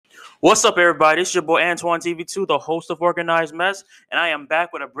What's up, everybody? It's your boy Antoine TV2, the host of Organized Mess, and I am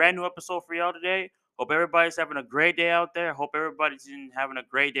back with a brand new episode for y'all today. Hope everybody's having a great day out there. Hope everybody's having a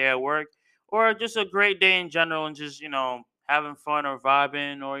great day at work, or just a great day in general, and just having fun or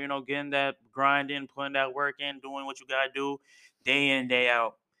vibing, or getting that grind in, putting that work in, doing what you gotta do, day in day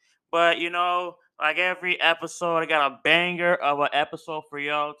out. But like every episode, I got a banger of an episode for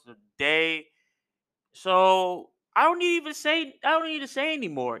y'all today. So I don't need to say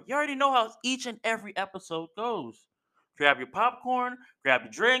anymore. You already know how each and every episode goes. Grab your popcorn, grab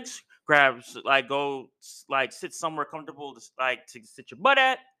your drinks, sit somewhere comfortable to sit your butt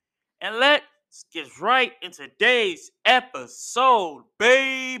at, and let's get right into today's episode,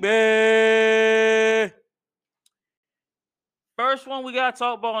 baby. First one we gotta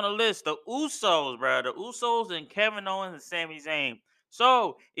talk about on the list, the Usos, bro. The Usos and Kevin Owens and Sami Zayn.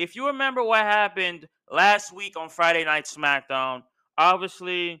 So, if you remember what happened last week on Friday Night SmackDown,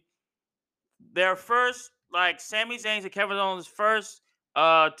 obviously their first, Sami Zayn's and Kevin Owens' first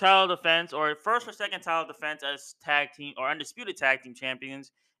title defense, or first or second title defense as tag team or undisputed tag team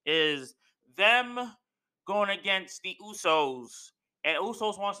champions, is them going against the Usos. And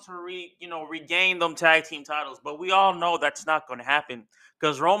Usos wants to regain them tag team titles, but we all know that's not going to happen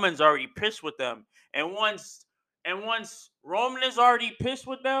because Roman's already pissed with them. And once Roman is already pissed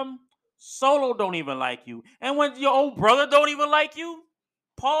with them, Solo don't even like you. And when your old brother don't even like you,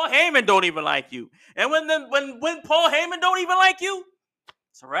 Paul Heyman don't even like you. And when Paul Heyman don't even like you,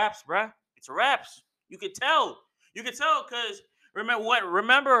 it's a wraps, bruh. It's a wraps. You could tell. You could tell because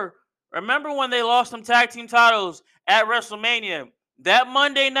remember when they lost them tag team titles at WrestleMania. That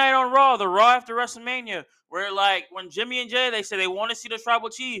Monday night on Raw, the Raw after WrestleMania, where when Jimmy and Jay, they said they want to see the tribal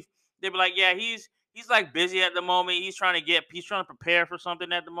chief. They'd be like, yeah, he's busy at the moment. He's trying to prepare for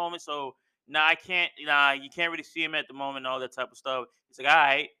something at the moment. So I can't. You can't really see him at the moment. All that type of stuff. He's like, all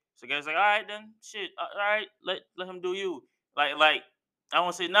right. So guys like, all right then, shit, all right, let him do you. Like I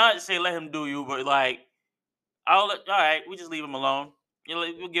won't say not to say let him do you, but all right, we just leave him alone.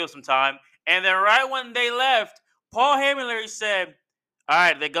 We'll give him some time. And then right when they left, Paul Heyman literally said, all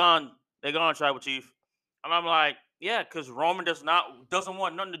right, they're gone, Tribal Chief. And I'm like, yeah, because Roman doesn't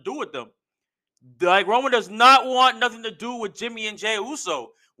want nothing to do with them. Like Roman does not want nothing to do with Jimmy and Jey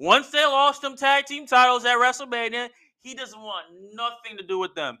Uso. Once they lost them tag team titles at WrestleMania, he doesn't want nothing to do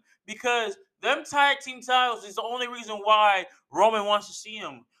with them because them tag team titles is the only reason why Roman wants to see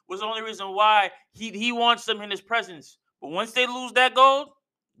him. Was the only reason why he wants them in his presence. But once they lose that gold,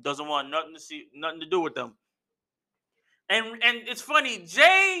 doesn't want nothing to do with them. And it's funny,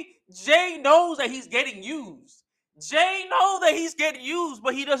 Jay knows that he's getting used. Jay knows that he's getting used,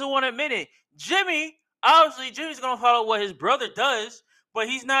 but he doesn't want to admit it. Jimmy's gonna follow what his brother does, but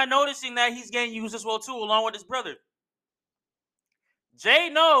he's not noticing that he's getting used as well too, along with his brother. Jay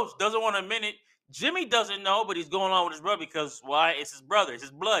knows, doesn't want to admit it. Jimmy doesn't know, but he's going on with his brother because why? It's his brother, it's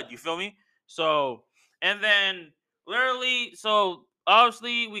his blood. You feel me? So, and then literally, so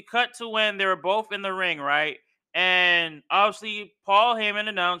obviously we cut to when they were both in the ring, right? And obviously Paul Heyman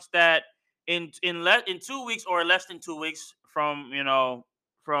announced that in 2 weeks or less than 2 weeks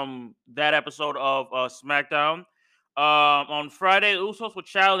from that episode of SmackDown, on Friday, the Usos would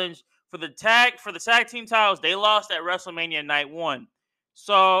challenge for the tag team titles. They lost at WrestleMania Night 1.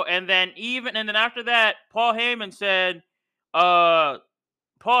 So and then after that, Paul Heyman said, Paul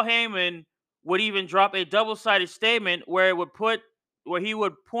Heyman would even drop a double-sided statement where he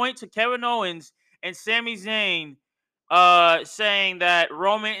would point to Kevin Owens and Sami Zayn, saying that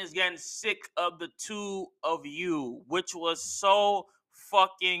Roman is getting sick of the two of you, which was so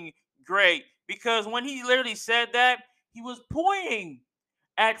fucking great because when he literally said that, he was pointing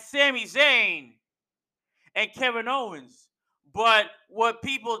at Sami Zayn and Kevin Owens. But what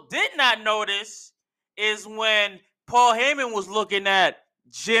people did not notice is when Paul Heyman was looking at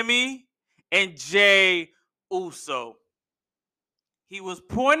Jimmy and Jey Uso. He was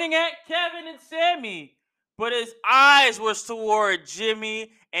pointing at Kevin and Sami, but his eyes was toward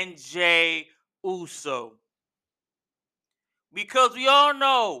Jimmy and Jey Uso. Because we all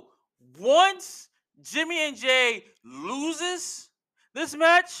know, once Jimmy and Jey loses this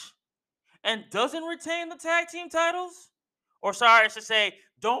match and doesn't retain the tag team titles, or sorry, I should say,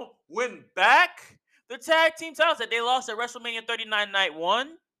 don't win back the tag team titles that they lost at WrestleMania 39 Night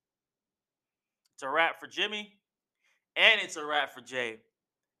 1, it's a wrap for Jimmy, and it's a wrap for Jey.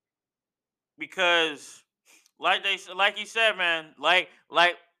 Because, like you said, man, like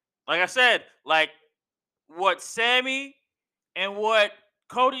I said, like what Sammy and what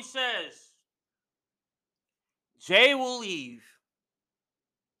Cody says, Jey will leave.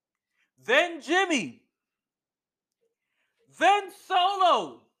 Then Jimmy. Then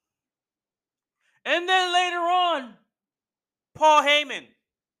Solo. And then later on, Paul Heyman.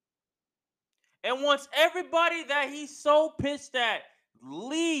 And once everybody that he's so pissed at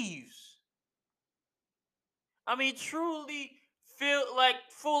leaves, I mean, truly feel like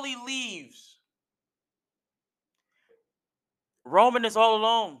fully leaves, Roman is all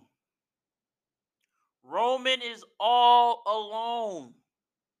alone. Roman is all alone.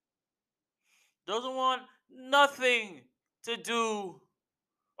 Doesn't want nothing to do,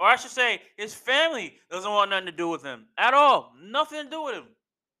 or I should say, his family doesn't want nothing to do with him at all. Nothing to do with him.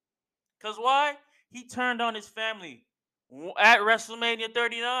 Because why? He turned on his family at WrestleMania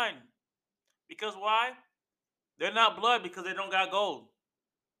 39. Because why? They're not blood because they don't got gold.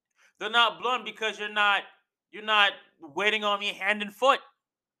 They're not blood because you're not waiting on me hand and foot.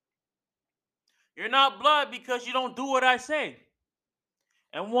 You're not blood because you don't do what I say.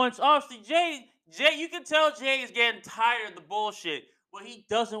 And once obviously Jay, you can tell Jay is getting tired of the bullshit, but he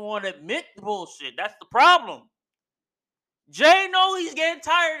doesn't want to admit the bullshit. That's the problem. Jay know he's getting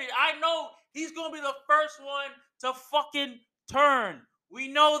tired. I know he's gonna be the first one to fucking turn. We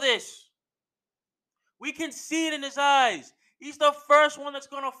know this. We can see it in his eyes. He's the first one that's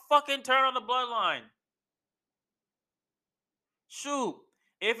gonna fucking turn on the bloodline. Shoot.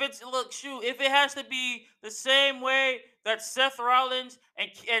 If it has to be the same way that Seth Rollins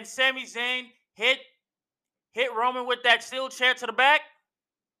and Sami Zayn hit Roman with that steel chair to the back,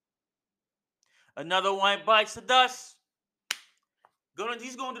 another one bites the dust.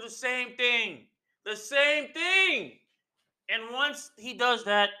 He's gonna do the same thing. The same thing. And once he does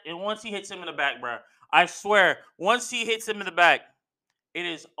that, and once he hits him in the back, bro, I swear, once he hits him in the back, it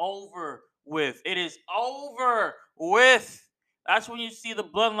is over with. It is over with. That's when you see the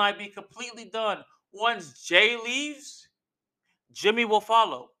bloodline be completely done. Once Jay leaves, Jimmy will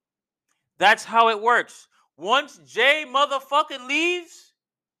follow. That's how it works. Once Jay motherfucking leaves,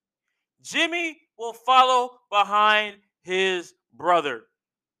 Jimmy will follow behind his brother.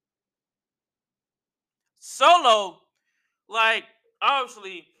 Solo, like,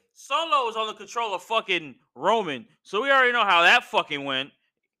 obviously, Solo is on the control of fucking Roman. So we already know how that fucking went.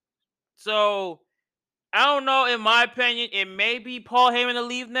 So I don't know. In my opinion, it may be Paul Heyman to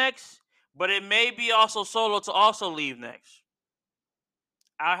leave next, but it may be also Solo to also leave next.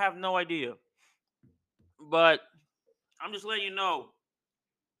 I have no idea. But I'm just letting you know.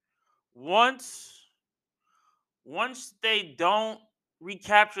 Once once they don't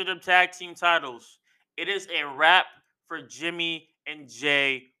recapture the tag team titles, it is a wrap for Jimmy and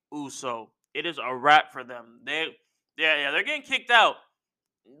Jay Uso. It is a wrap for them. They're getting kicked out.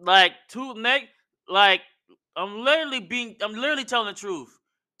 Like two neck like I'm literally telling the truth.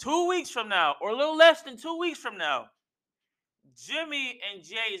 2 weeks from now, or a little less than 2 weeks from now, Jimmy and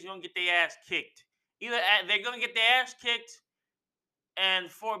Jay is gonna get their ass kicked. They're gonna get their ass kicked and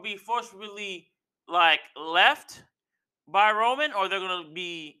be forcibly like left by Roman, or they're gonna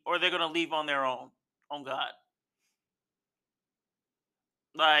leave on their own. On God.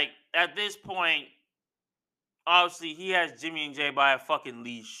 Like at this point, obviously he has Jimmy and Jay by a fucking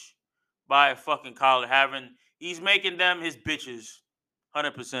leash. By a fucking collar. He's making them his bitches.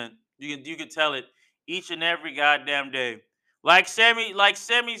 100%. You can tell it each and every goddamn day. Like Sami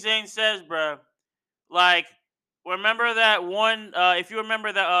Zayn says, bruh. Like, remember that one? If you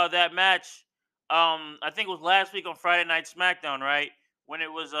remember that match, I think it was last week on Friday Night SmackDown, right? When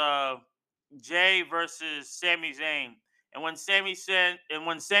it was Jay versus Sami Zayn, and when Sami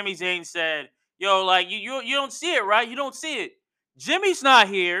Zayn said, "Yo, like you don't see it, right? You don't see it. Jimmy's not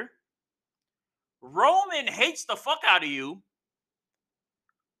here. Roman hates the fuck out of you.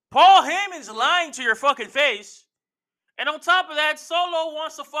 Paul Heyman's lying to your fucking face. And on top of that, Solo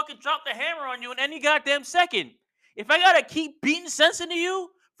wants to fucking drop the hammer on you in any goddamn second. If I gotta keep beating sense into you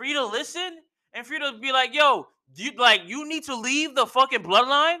for you to listen and for you to be like, yo, you need to leave the fucking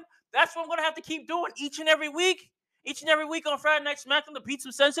bloodline, that's what I'm gonna have to keep doing each and every week. Each and every week on Friday Night SmackDown to beat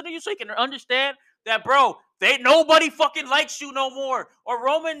some sense into you so you can understand that, bro, nobody fucking likes you no more. Or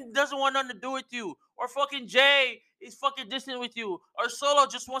Roman doesn't want nothing to do with you. Or fucking Jay is fucking distant with you. Or Solo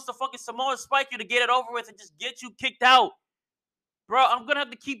just wants to fucking Samoa spike you to get it over with and just get you kicked out. Bro, I'm gonna have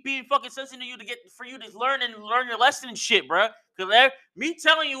to keep being fucking sensitive to you for you to learn your lesson and shit, bro. Cause me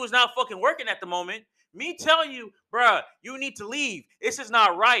telling you is not fucking working at the moment. Me telling you, bro, you need to leave. This is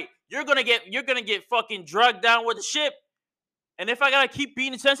not right. You're gonna get fucking drugged down with the ship. And if I gotta keep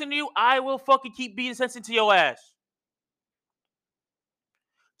being sensitive to you, I will fucking keep being sensitive to your ass.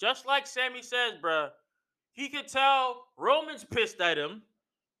 Just like Sammy says, bro, he could tell Roman's pissed at him.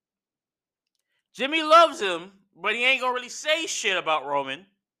 Jimmy loves him, but he ain't gonna really say shit about Roman.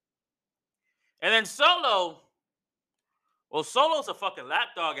 And then Solo, Well, Solo's a fucking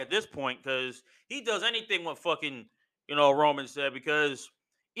lapdog at this point because he does anything what fucking Roman said. Because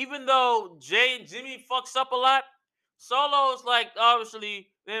even though Jay and Jimmy fucks up a lot, Solo's like obviously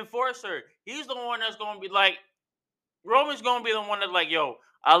the enforcer. He's the one that's gonna be like Roman's gonna be the one that's like, yo,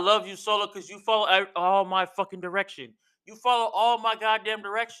 I love you, Solo, because you follow all my fucking direction. You follow all my goddamn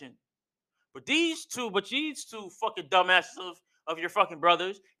direction. But these two fucking dumbasses of your fucking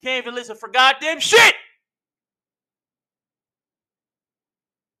brothers can't even listen for goddamn shit.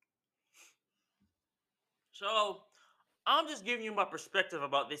 So I'm just giving you my perspective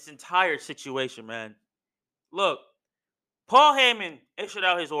about this entire situation, man. Look, Paul Heyman issued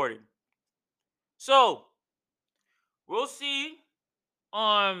out his order. So we'll see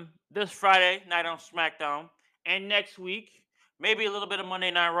on this Friday night on SmackDown and next week, maybe a little bit of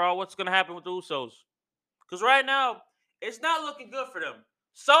Monday Night Raw, what's going to happen with the Usos. Because right now, it's not looking good for them.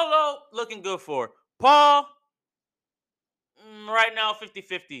 Solo looking good for Paul, right now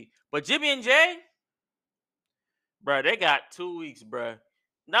 50-50. But Jimmy and Jay, bruh, they got 2 weeks, bruh.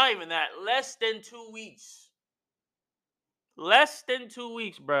 Not even that. Less than 2 weeks. Less than 2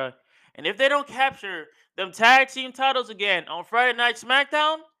 weeks, bruh. And if they don't capture them tag team titles again on Friday Night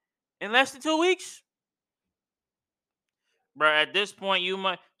SmackDown in less than 2 weeks, bruh, at this point, you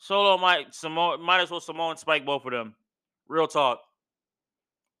might Solo might as well Samoa and Spike both of them. Real talk.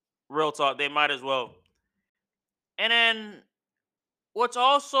 Real talk. They might as well. And then what's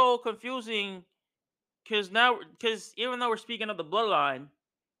also confusing, because even though we're speaking of the bloodline,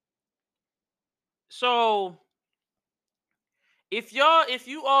 so if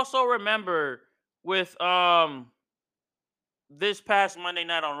you also remember with this past Monday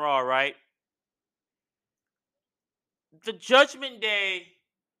night on Raw, right? The Judgment Day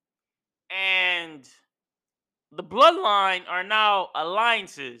and the Bloodline are now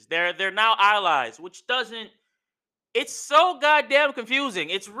alliances. They're now allies, which doesn't. It's so goddamn confusing.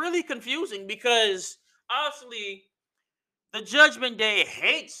 It's really confusing because obviously the Judgment Day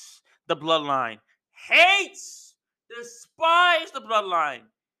hates the Bloodline, hates, despise the Bloodline,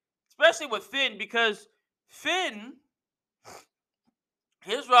 especially with Finn because Finn,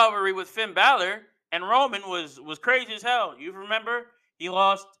 his rivalry with Finn Balor and Roman was crazy as hell. You remember he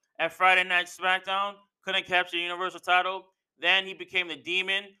lost at Friday Night SmackDown, couldn't capture the Universal title. Then he became the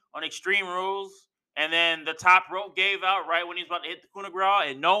Demon on Extreme Rules, and then the top rope gave out right when he was about to hit the coup de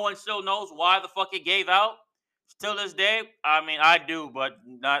grace, and no one still knows why the fuck it gave out. Still this day, I mean, I do, but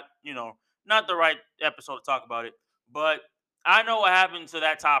not the right episode to talk about it. But I know what happened to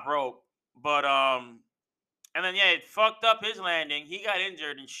that top rope. But and then yeah, it fucked up his landing. He got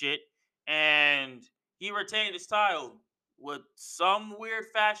injured and shit, and he retained his title with some weird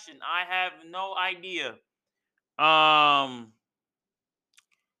fashion. I have no idea. Um,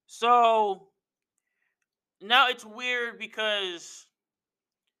 so now it's weird because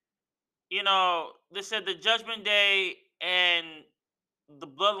they said the Judgment Day and the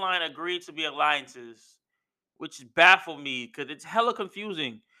Bloodline agreed to be alliances, which baffled me because it's hella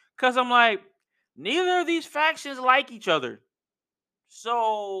confusing. Because I'm like, neither of these factions like each other.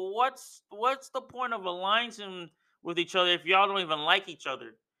 So what's the point of alliancing with each other if y'all don't even like each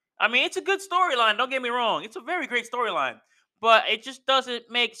other? I mean, it's a good storyline. Don't get me wrong; it's a very great storyline, but it just doesn't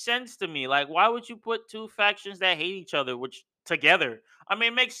make sense to me. Like, why would you put two factions that hate each other, which together? I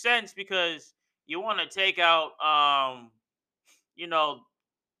mean, it makes sense because you want to take out, you know,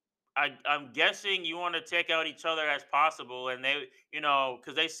 I'm guessing you want to take out each other as possible, and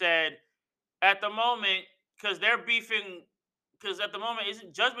because they said at the moment, because they're beefing, because at the moment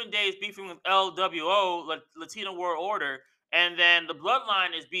isn't Judgment Day is beefing with LWO, Latino World Order, and then the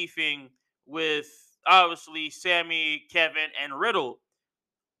Bloodline is beefing with obviously Sammy, Kevin, and Riddle.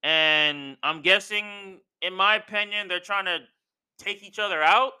 And I'm guessing, in my opinion, they're trying to take each other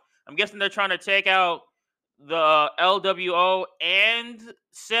out. I'm guessing they're trying to take out the LWO and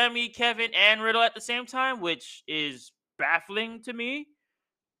Sammy, Kevin, and Riddle at the same time, which is baffling to me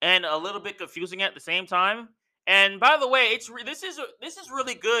and a little bit confusing at the same time. And by the way, this is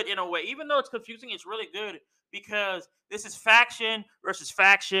really good in a way. Even though it's confusing, it's really good because this is faction versus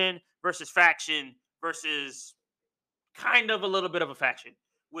faction versus faction versus kind of a little bit of a faction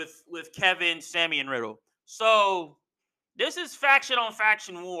with Kevin, Sammy, and Riddle. So this is faction on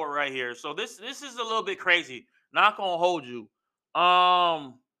faction war right here. So this is a little bit crazy. Not gonna hold you.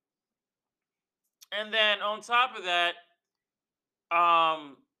 Um, and then on top of that,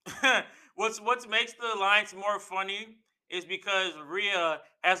 um, what's makes the alliance more funny is because Rhea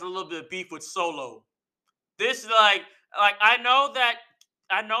has a little bit of beef with Solo. This like I know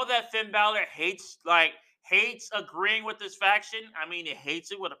that Finn Balor hates agreeing with this faction. I mean, he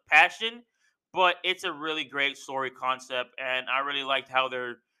hates it with a passion. but it's a really great story concept, and I really liked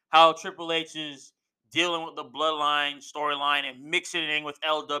how Triple H is dealing with the Bloodline storyline and mixing it in with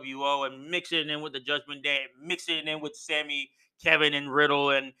LWO and mixing it in with the Judgment Day, and mixing it in with Sammy, Kevin, and Riddle,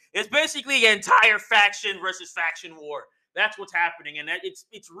 and it's basically an entire faction versus faction war. That's what's happening, and it's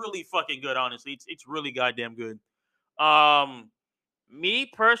really fucking good. Honestly, it's really goddamn good. Um, Me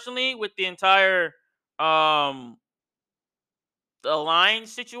personally, with the entire um line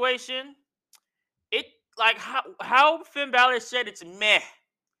situation, it like how Finn Balor said it's meh.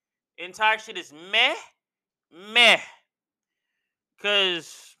 Entire shit is meh, meh.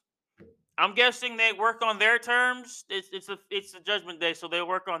 Cause I'm guessing they work on their terms. It's a Judgment Day, so they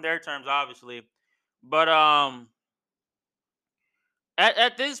work on their terms, obviously. But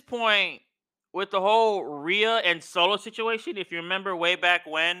at this point, with the whole Rhea and Solo situation, if you remember way back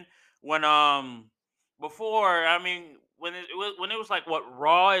when before, I mean when it was like what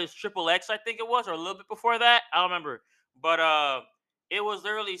Raw is Triple X, I think it was, or a little bit before that, I don't remember. But it was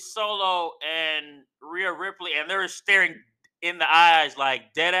literally Solo and Rhea Ripley, and they were staring in the eyes,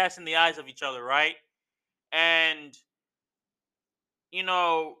 like dead ass in the eyes of each other, right? And you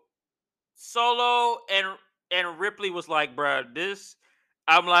know, Solo and Ripley was like, bruh, this.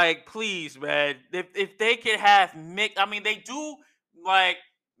 I'm like, please, man. If they could have mix, I mean, they do like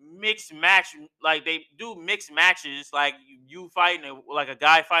mixed match, like they do mixed matches, like you fighting like a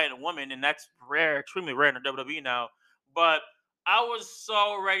guy fighting a woman, and that's rare, extremely rare in the WWE now. But I was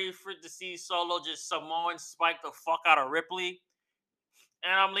so ready for to see Solo just Samoan spike the fuck out of Ripley,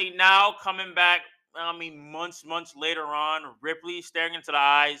 and I'm like now coming back. I mean, months later on, Ripley staring into the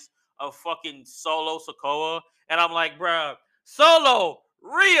eyes of fucking Solo Sokoa, and I'm like, bruh, Solo,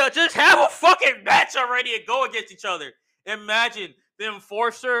 Rhea, just have a fucking match already and go against each other. Imagine the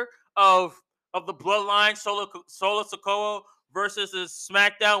enforcer of of the Bloodline, Solo Sokoa versus the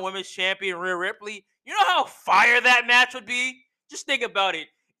SmackDown Women's Champion Rhea Ripley. You know how fire that match would be? Just think about it.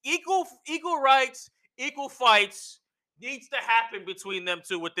 Equal rights, equal fights needs to happen between them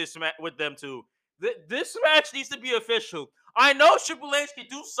two with with them two. This match needs to be official. I know Triple H can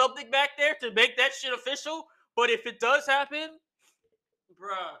do something back there to make that shit official, but if it does happen,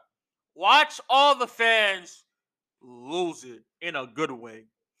 bruh, watch all the fans lose it in a good way.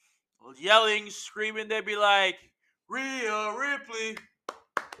 Yelling, screaming, they'd be like, Rhea Ripley,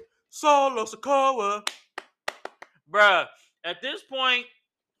 Solo Sokoa. Bruh, at this point,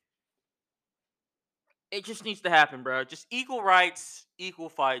 it just needs to happen, bro. Just equal rights, equal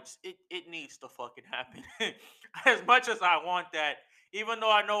fights. It needs to fucking happen. As much as I want that, even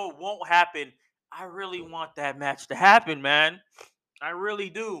though I know it won't happen, I really want that match to happen, man. I really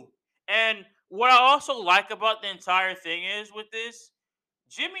do. And what I also like about the entire thing is with this,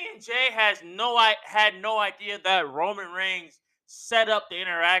 Jimmy and Jay had no idea that Roman Reigns set up the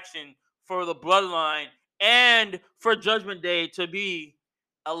interaction for the Bloodline and for Judgment Day to be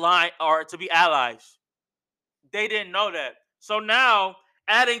aligned or to be allies. They didn't know that. So now,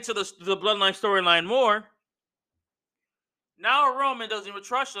 adding to the Bloodline storyline more, now Roman doesn't even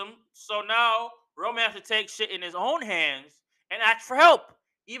trust him. So now Roman has to take shit in his own hands and ask for help,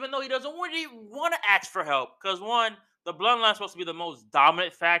 even though he doesn't really want to ask for help. Because one, the Bloodline is supposed to be the most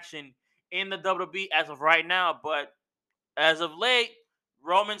dominant faction in the WWE as of right now, but as of late,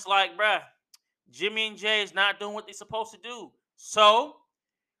 Roman's like, bruh, Jimmy and Jay is not doing what they're supposed to do. So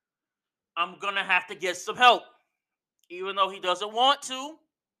I'm gonna have to get some help, even though he doesn't want to.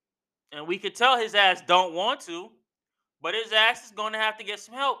 And we could tell his ass don't want to, but his ass is going to have to get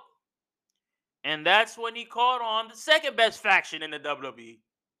some help. And that's when he called on the second best faction in the WWE,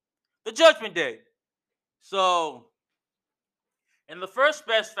 the Judgment Day. So, and the first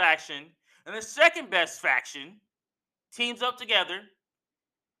best faction and the second best faction teams up together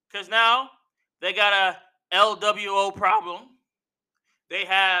because now they got a LWO problem. They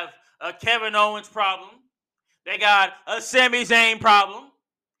have a Kevin Owens problem. They got a Sami Zayn problem.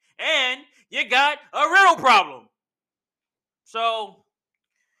 And you got a Riddle problem. So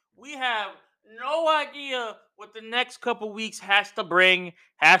we have no idea what the next couple weeks has to bring,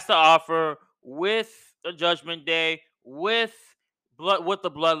 has to offer with the Judgment Day, with the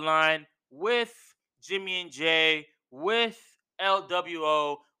Bloodline, with Jimmy and Jay, with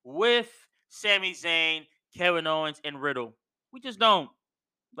LWO, with Sami Zayn, Kevin Owens, and Riddle. We just don't.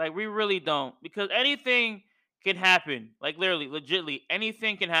 Like we really don't. Because anything can happen. Like literally, legitly,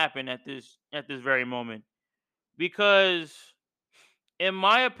 anything can happen at this very moment. Because in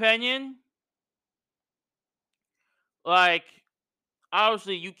my opinion, like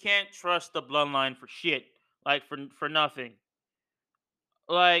obviously you can't trust the bloodline for shit, like for nothing.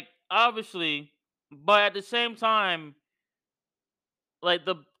 Like obviously, but at the same time, like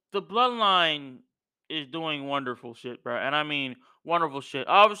the Bloodline is doing wonderful shit, bro. And I mean wonderful shit.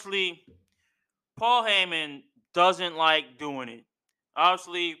 Obviously, Paul Heyman doesn't like doing it.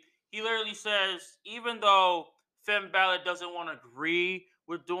 Obviously, he literally says even though Finn Balor doesn't want to agree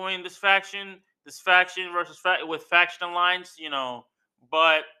with doing this faction versus with faction alliance,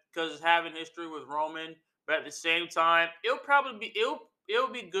 but because it's having history with Roman, but at the same time, it'll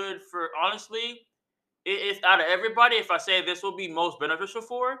be good for honestly. If out of everybody, if I say this will be most beneficial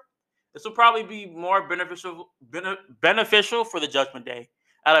for, this will probably be more beneficial for the Judgment Day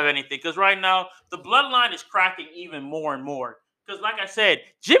out of anything. Because right now the Bloodline is cracking even more and more. Because like I said,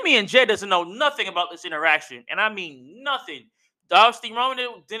 Jimmy and Jay doesn't know nothing about this interaction, and I mean nothing. Obviously, Roman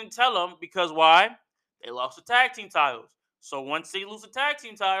didn't tell them because why? They lost the tag team titles. So once they lose the tag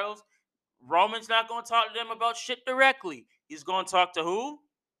team titles, Roman's not going to talk to them about shit directly. He's going to talk to who?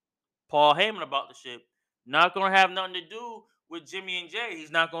 Paul Heyman about the shit. Not gonna have nothing to do with Jimmy and Jay.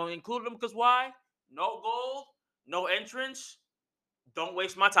 He's not gonna include them because why? No gold, no entrance. Don't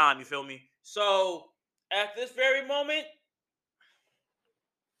waste my time. You feel me? So at this very moment,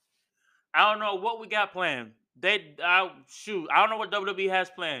 I don't know what we got planned. Shoot. I don't know what WWE has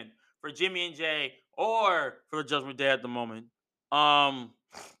planned for Jimmy and Jay or for the Judgment Day at the moment. Um,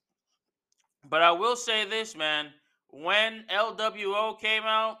 but I will say this, man. When LWO came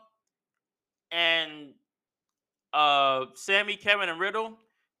out and Sammy, Kevin, and Riddle,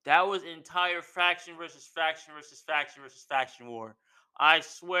 that was entire faction versus faction versus faction versus faction war. I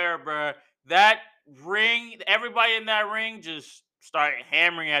swear, bro, that ring, everybody in that ring just started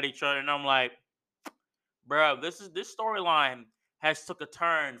hammering at each other, and I'm like, bro, this storyline has took a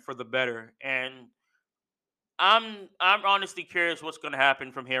turn for the better, and I'm honestly curious what's gonna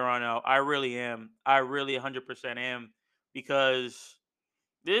happen from here on out. I really am. I really 100% am because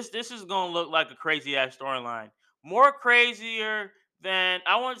this is gonna look like a crazy ass storyline. More crazier than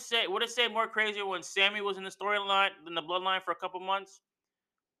I want to say. Would it say more crazier when Sammy was in the storyline than the Bloodline for a couple months?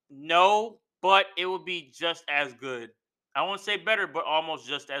 No, but it would be just as good. I won't say better, but almost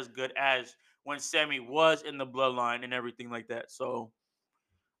just as good as when Sammy was in the Bloodline and everything like that. So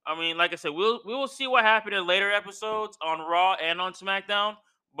I mean, like I said, we will see what happened in later episodes on Raw and on SmackDown.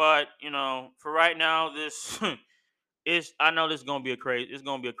 But for right now, this is I know this is gonna be a crazy. It's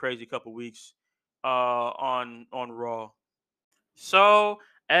gonna be a crazy couple weeks, on Raw. So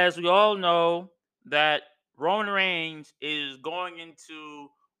as we all know, that Roman Reigns is going into,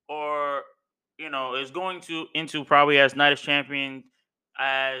 or is going to into probably as Night as Champion,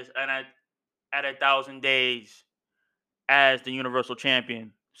 as and at 1,000 days as the Universal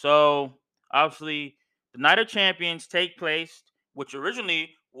Champion. So obviously, the Night of Champions take place, which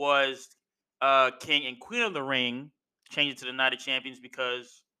originally was King and Queen of the Ring, changed it to the Night of Champions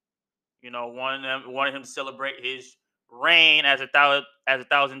because wanted him to celebrate his reign as a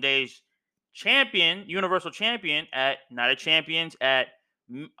 1,000 days champion, Universal Champion at Night of Champions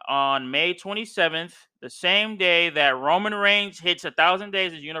on May 27th, the same day that Roman Reigns hits 1,000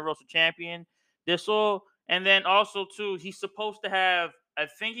 days as Universal Champion. This will, and then also too, he's supposed to have. I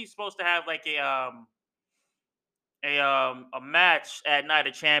think he's supposed to have like a match at Night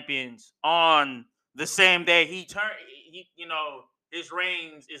of Champions on the same day his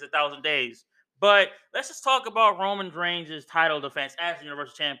reigns is 1,000 days. But let's just talk about Roman Reigns' title defense as the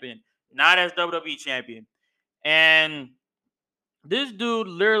Universal Champion, not as WWE Champion. And this dude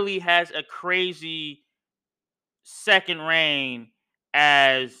literally has a crazy second reign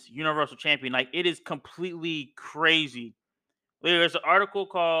as Universal Champion. Like it is completely crazy. There's an article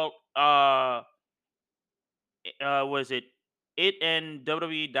called was it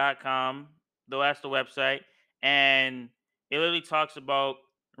itandWWE.com, though that's the website, and it literally talks about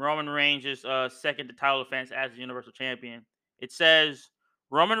Roman Reigns' second to title defense as the Universal Champion. It says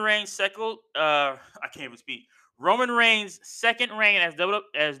Roman Reigns second I can't even speak. Roman Reigns' second reign as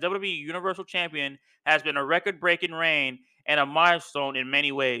WWE Universal Champion has been a record-breaking reign and a milestone in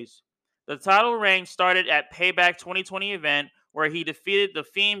many ways. The title reign started at Payback 2020 event where he defeated the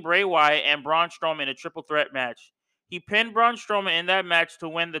Fiend Bray Wyatt and Braun Strowman in a triple threat match. He pinned Braun Strowman in that match to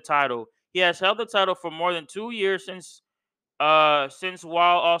win the title. He has held the title for more than 2 years since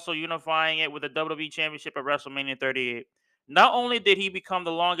while also unifying it with the WWE Championship at WrestleMania 38. Not only did he become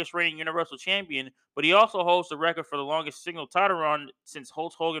the longest reigning Universal Champion, but he also holds the record for the longest single title run since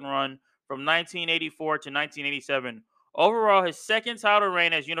Hulk Hogan run from 1984 to 1987. Overall, his second title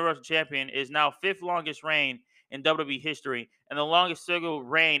reign as Universal Champion is now fifth longest reign in WWE history and the longest single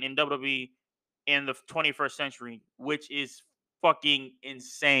reign in WWE in the 21st century, which is fucking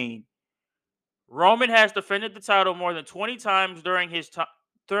insane. Roman has defended the title more than 20 times during his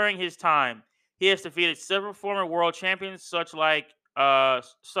time. He has defeated several former world champions, such like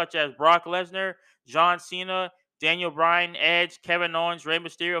such as Brock Lesnar, John Cena, Daniel Bryan, Edge, Kevin Owens, Rey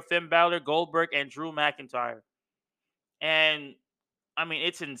Mysterio, Finn Balor, Goldberg, and Drew McIntyre. And I mean,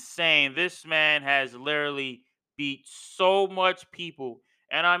 it's insane. This man has literally beat so much people,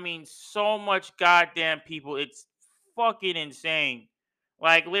 and I mean so much goddamn people. It's fucking insane.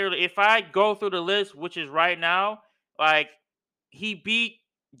 Like literally, if I go through the list, which is right now, like he beat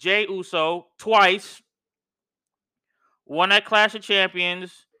Jay Uso twice, won at Clash of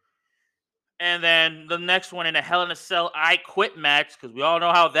Champions, and then the next one in a Hell in a Cell I Quit match, because we all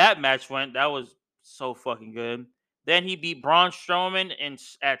know how that match went. That was so fucking good. Then he beat Braun Strowman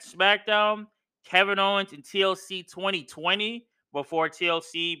at SmackDown, Kevin Owens in TLC 2020 before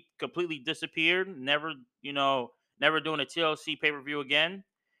TLC completely disappeared. Never doing a TLC pay per view again.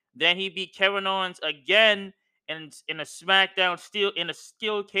 Then he beat Kevin Owens again in a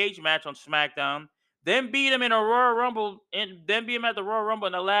steel cage match on SmackDown, then beat him in a Royal Rumble, and then beat him at the Royal Rumble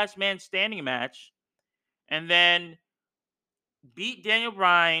in the Last Man Standing match, and then beat Daniel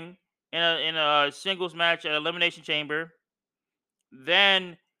Bryan in a singles match at Elimination Chamber.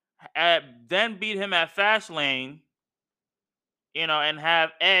 Then then beat him at Fastlane, and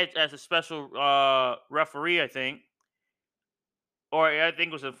have Edge as a special referee, I think, or I think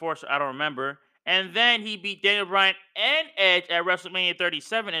it was enforcer. I don't remember. And then he beat Daniel Bryan and Edge at WrestleMania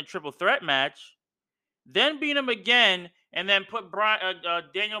 37 in a triple threat match. Then beat him again, and then put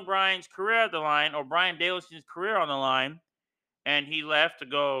Daniel Bryan's career on the line, or Bryan Danielson's career on the line, and he left to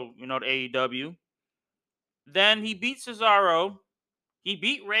go, to AEW. Then he beat Cesaro. He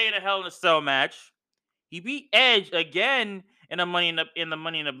beat Ray in a Hell in a Cell match. He beat Edge again in the Money in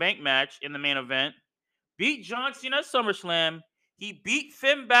the Bank match in the main event. Beat John Cena at SummerSlam. He beat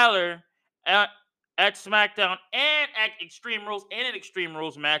Finn Balor at, at SmackDown and at Extreme Rules in an Extreme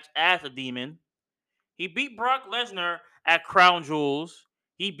Rules match as a Demon. He beat Brock Lesnar at Crown Jewels.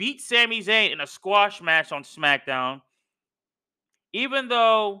 He beat Sami Zayn in a squash match on SmackDown. Even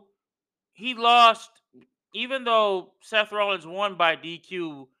though he lost, even though Seth Rollins won by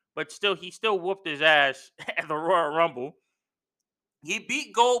DQ, but he still whooped his ass at the Royal Rumble. He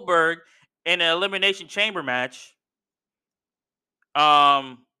beat Goldberg in an Elimination Chamber match.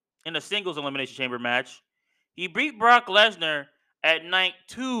 In a singles Elimination Chamber match. He beat Brock Lesnar at night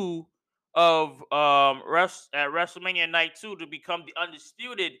 2 of at WrestleMania night 2 to become the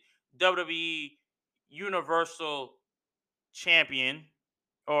undisputed WWE Universal Champion,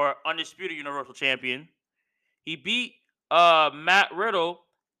 or undisputed Universal Champion. He beat Matt Riddle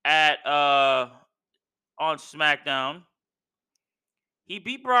at on SmackDown. He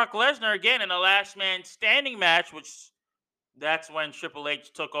beat Brock Lesnar again in a last man standing match, which that's when Triple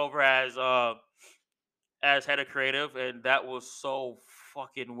H took over as head of creative, and that was so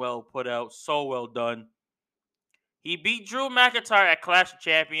fucking well put out, so well done. He beat Drew McIntyre at Clash of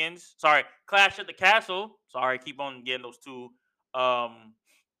Champions. Sorry, Clash at the Castle. Sorry, keep on getting those two.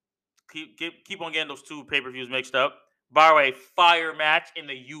 Keep on getting those two pay per views mixed up. By the way, fire match in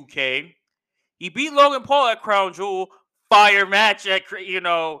the UK. He beat Logan Paul at Crown Jewel. Fire match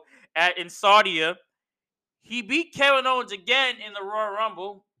in Saudi. He beat Kevin Owens again in the Royal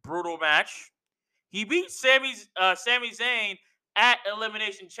Rumble. Brutal match. He beat Sami Zayn at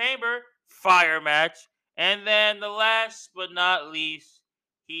Elimination Chamber. Fire match. And then the last but not least,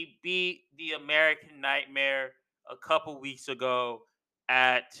 he beat the American Nightmare a couple weeks ago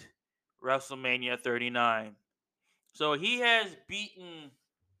at WrestleMania 39. So he has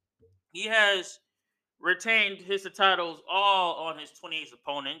retained his titles all on his 28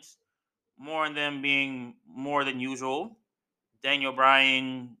 opponents, more than them being more than usual. Daniel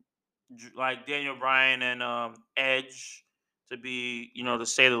Bryan, Daniel Bryan and Edge, to be, to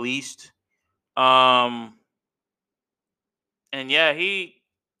say the least. Um, and yeah,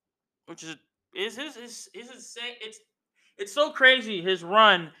 which is insane. It's so crazy his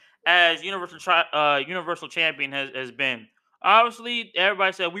run as Universal Champion has been. Obviously,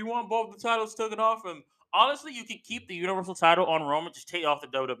 everybody said we want both the titles taken off him. Honestly, you can keep the Universal title on Roman, just take off the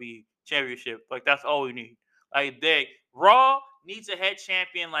WWE Championship. Like that's all we need. Like Raw needs a head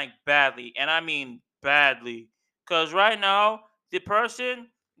champion like badly, and I mean badly. Because right now, the person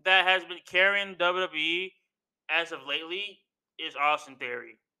that has been carrying WWE as of lately is Austin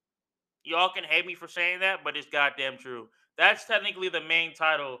Theory. Y'all can hate me for saying that, but it's goddamn true. That's technically the main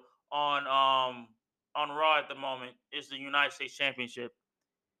title on Raw at the moment, is the United States Championship,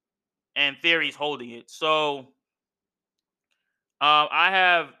 and Theory's holding it. So I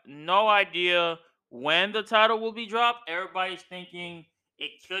have no idea when the title will be dropped. Everybody's thinking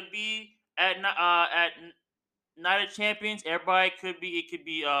it could be at Night of Champions. It could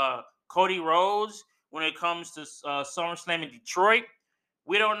be Cody Rhodes when it comes to SummerSlam in Detroit.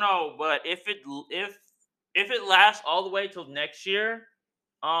 We don't know, but if it lasts all the way till next year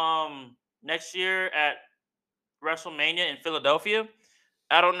at WrestleMania in Philadelphia,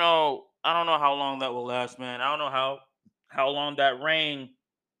 I don't know how long that will last, man. I don't know how long that reign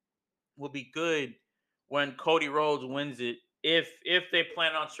will be good when Cody Rhodes wins it. If they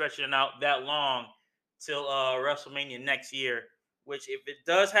plan on stretching it out that long till WrestleMania next year, which if it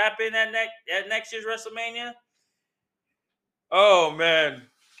does happen at next year's WrestleMania, oh man,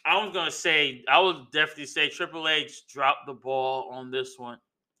 I would definitely say Triple H dropped the ball on this one.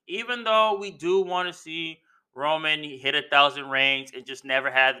 Even though we do want to see Roman hit 1,000 reigns and just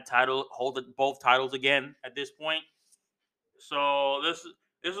never had the title, both titles again at this point. So this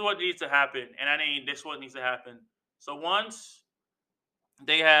is what needs to happen, and I think this is what needs to happen. So once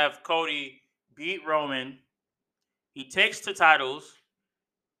they have Cody beat Roman, he takes the titles.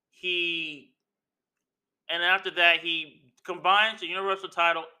 He and after that he combines the Universal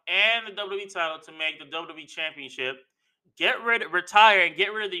title and the WWE title to make the WWE Championship. Retire, and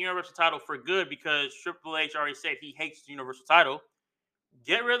get rid of the Universal title for good because Triple H already said he hates the Universal title.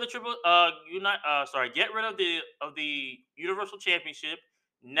 Get rid of the get rid of the Universal Championship.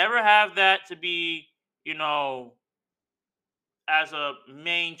 Never have that to be, you know, as a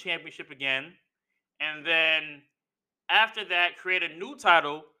main championship again. And then after that, create a new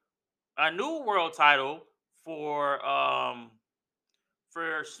title, a new world title for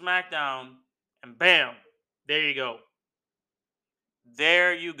SmackDown, and bam, there you go.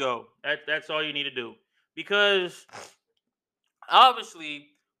 There you go. That's all you need to do. Because obviously,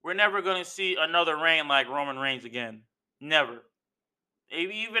 we're never gonna see another reign like Roman Reigns again. Never.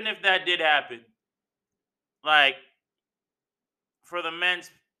 Even if that did happen, like for the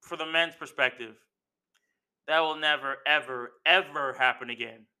men's perspective, that will never ever ever happen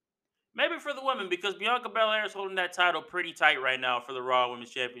again. Maybe for the women because Bianca Belair is holding that title pretty tight right now for the Raw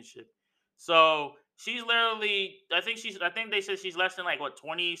Women's Championship. So she's literally, I think they said she's less than like what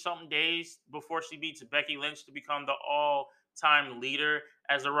 20 something days before she beats Becky Lynch to become the all time leader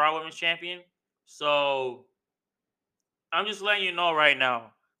as the Raw Women's Champion. So I'm just letting you know right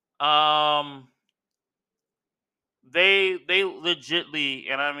now. Um, they legitly,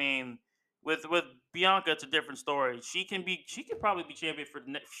 and I mean, with Bianca, it's a different story. She can probably be champion for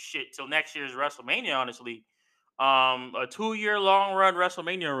shit till next year's WrestleMania. Honestly, a 2 year long run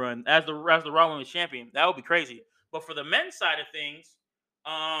WrestleMania run as the Raw Women's Champion, that would be crazy. But for the men's side of things,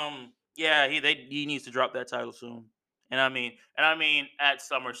 yeah, he needs to drop that title soon. And I mean at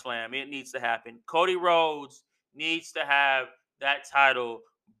SummerSlam, it needs to happen. Cody Rhodes needs to have that title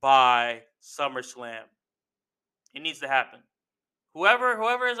by SummerSlam. It needs to happen.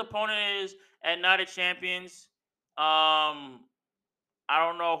 Whoever his opponent is at Night of Champions, I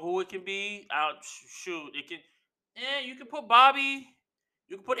don't know who it can be. Shoot, it can. You can put Bobby.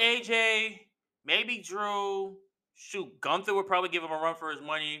 You can put AJ. Maybe Drew. Shoot, Gunther would probably give him a run for his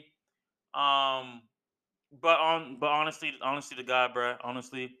money. Um, but honestly to God, bruh,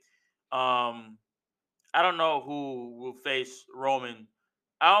 honestly, um, I don't know who will face Roman.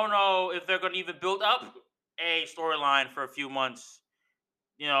 I don't know if they're gonna even build up a storyline for a few months.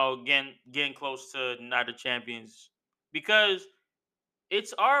 You know, getting close to Night of Champions because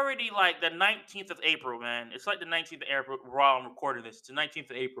it's already like the 19th of April, man. It's like the 19th of April while I'm recording this. It's the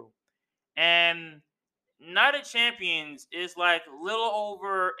 19th of April. And Night of Champions is like a little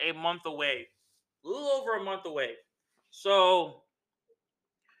over a month away. A little over a month away. So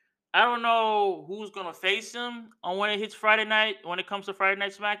I don't know who's gonna face him on when it hits Friday night. When it comes to Friday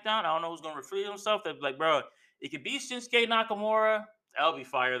Night SmackDown, I don't know who's gonna reveal himself. They're like, bro, it could be Shinsuke Nakamura. That'll be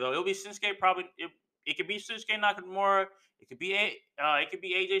fire though. It'll be Shinsuke probably. It could be Shinsuke Nakamura. It could be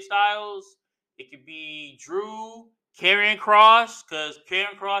AJ Styles. It could be Drew, Karrion Cross, because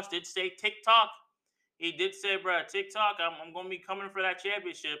Karrion Cross did say TikTok. He did say, bro, TikTok. I'm gonna be coming for that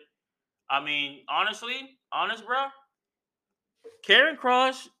championship. I mean, honest, bro. Karen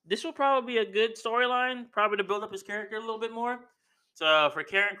Cross, this will probably be a good storyline, probably to build up his character a little bit more. So for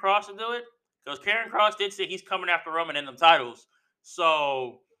Karen Cross to do it, because Karen Cross did say he's coming after Roman in the titles.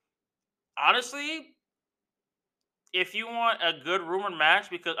 So honestly, if you want a good rumored match,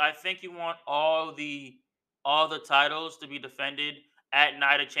 because I think you want all the titles to be defended at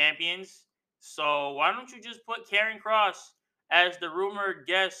Night of Champions. So why don't you just put Karen Cross as the rumored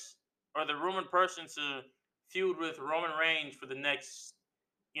guest or the rumored person to feud with Roman Reigns for the next,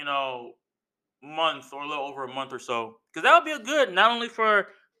 you know, month or a little over a month or so? Because that would be a good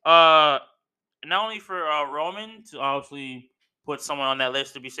uh not only for Roman to obviously put someone on that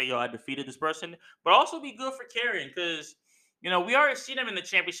list to be say, yo, I defeated this person, but also be good for Karen because We already seen him in the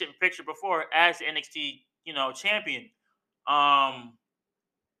championship picture before as the NXT, champion. Um,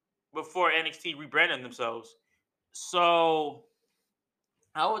 before NXT rebranded themselves. So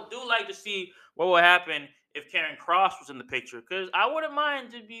I would do like to see what would happen if Karen Cross was in the picture, because I wouldn't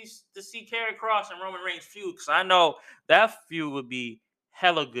mind to see Karen Cross and Roman Reigns feud, because I know that feud would be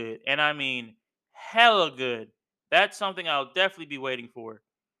hella good, and I mean hella good. That's something I'll definitely be waiting for.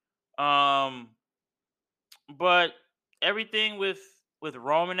 Um, but everything with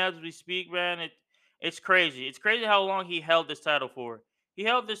Roman as we speak, man, it's crazy. It's crazy how long he held this title for. He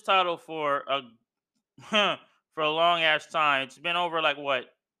held this title for a for a long ass time. It's been over like what,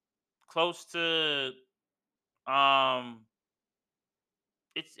 close to um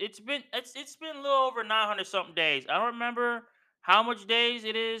it's been a little over 900 something days. I don't remember how much days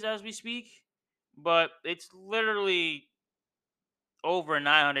it is as we speak, but it's literally over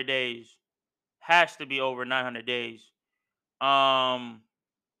 900 days. Has to be over 900 days. Um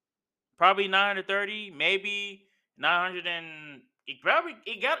Probably 930, maybe 900 and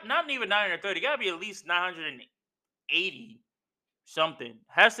it got not even 930. It got to be at least 980 something.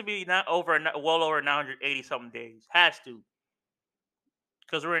 Has to be not over well over 980 something days. Has to,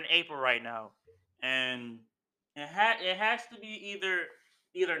 because we're in April right now, and it has to be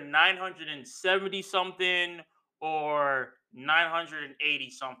either 970 something or 980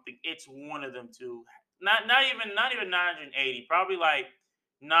 something. It's one of them two. Not even 980. Probably like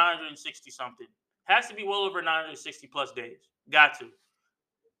 960 something. Has to be well over 960 plus days. Got to.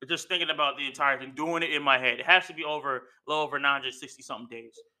 Just thinking about the entire thing, doing it in my head. It has to be over a little over 960 something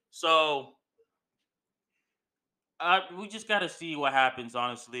days. So we just got to see what happens,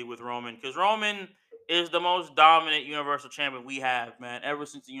 honestly, with Roman, because Roman is the most dominant Universal Champion we have, man. Ever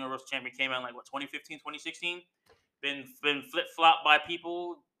since the Universal Champion came out, like what, 2015, 2016, been flip flopped by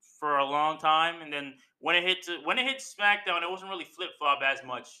people for a long time, and then when it hit SmackDown, it wasn't really flip flop as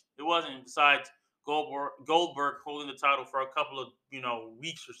much. It wasn't. Besides Goldberg holding the title for a couple of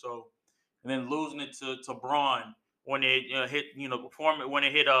weeks or so, and then losing it to Braun when it hit perform when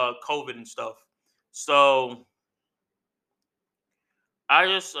it hit COVID and stuff. So I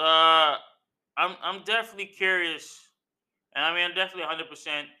just I'm definitely curious, and I mean I'm definitely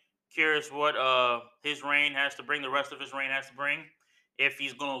 100% curious what his reign has to bring. The rest of his reign has to bring. If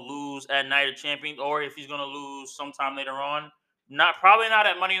he's gonna lose at Night of Champions, or if he's gonna lose sometime later on. Not probably not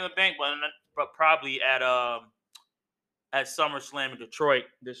at Money in the Bank, but probably at SummerSlam in Detroit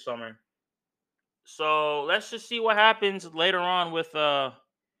this summer. So let's just see what happens later on with your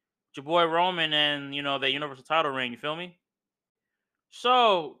boy Roman and the Universal Title reign. You feel me?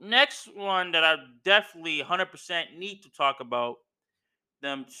 So next one that I definitely 100% need to talk about,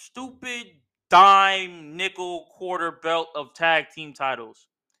 them stupid dime nickel quarter belt of tag team titles.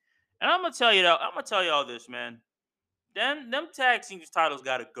 And I'm gonna tell you that I'm gonna tell you all this, man. Them tag team titles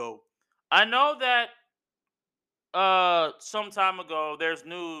gotta go. I know that some time ago there's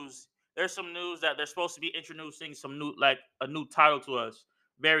some news that they're supposed to be introducing some new, like a new title to us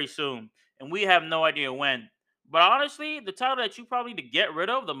very soon, and we have no idea when. But honestly, the title that you probably need to get rid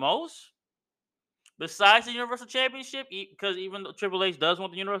of the most, besides the Universal Championship, because even though Triple H does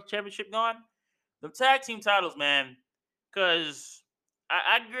want the Universal Championship gone, the tag team titles, man. Because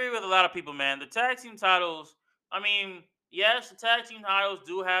I agree with a lot of people, man. The tag team titles, I mean, yes, the tag team titles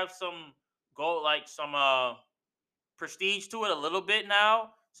do have some some prestige to it a little bit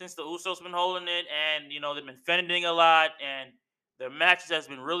now, since the Usos been holding it, and they've been fending a lot, and their matches has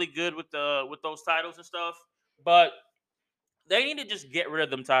been really good with those titles and stuff. But they need to just get rid of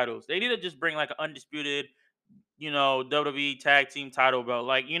them titles. They need to just bring like an undisputed, WWE tag team title belt.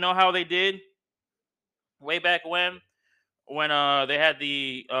 Like, how they did way back when they had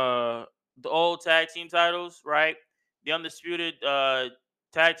the old tag team titles, right? The undisputed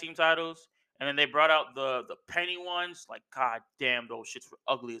tag team titles, and then they brought out the penny ones. Like, god damn, those shits were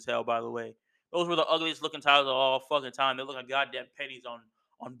ugly as hell, by the way. Those were the ugliest looking titles of all fucking time. They look like goddamn pennies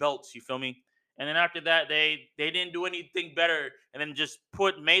on belts, you feel me? And then after that, they didn't do anything better, and then just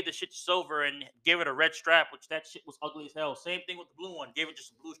made the shit silver and gave it a red strap, which that shit was ugly as hell. Same thing with the blue one, gave it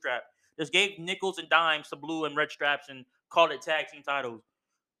just a blue strap. Just gave nickels and dimes to blue and red straps and called it tag team titles.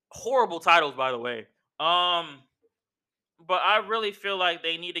 Horrible titles, by the way. Um, but I really feel like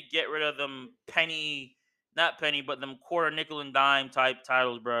they need to get rid of them not penny, but them quarter nickel and dime type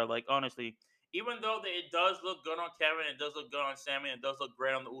titles, bro. Like, honestly, even though it does look good on Kevin, it does look good on Sammy, it does look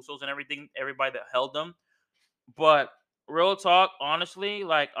great on the Usos and everything, everybody that held them. But real talk, honestly,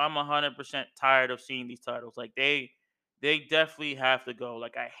 like I'm 100% tired of seeing these titles. Like they definitely have to go.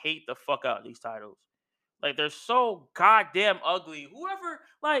 Like I hate the fuck out of these titles. Like they're so goddamn ugly.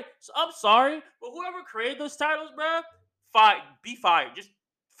 I'm sorry, but whoever created those titles, bruh, Be fired. Just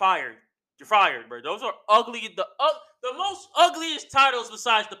fired. You're fired, bro. Those are ugly. The most ugliest titles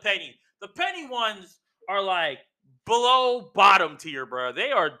besides the penny. The penny ones are like below bottom tier, bro.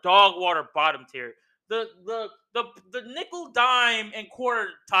 They are dog water bottom tier. The nickel, dime, and quarter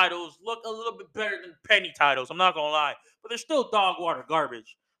titles look a little bit better than penny titles. I'm not gonna lie, but they're still dog water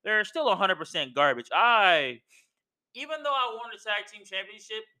garbage. They're still 100% garbage. Even though I won the tag team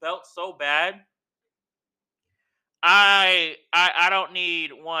championship belt so bad, I don't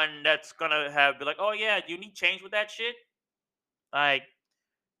need one that's gonna have be like, oh yeah, do you need change with that shit? Like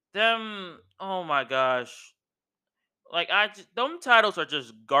them. Oh my gosh. Like them titles are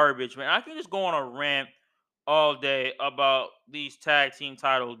just garbage, man. I can just go on a rant all day about these tag team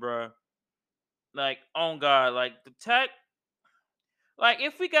titles, bro. Like, oh god, like the tag. Like,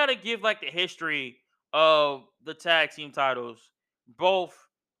 if we gotta give like the history of the tag team titles, both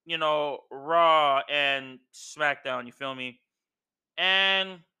Raw and SmackDown. You feel me?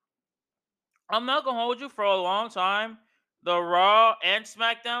 And I'm not gonna hold you for a long time. The Raw and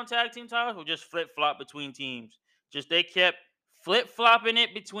SmackDown tag team titles will just flip flop between teams. Just they kept flip flopping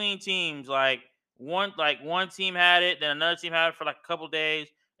it between teams. Like one team had it, then another team had it for like a couple days,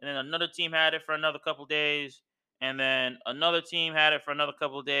 and then another team had it for another couple days, and then another team had it for another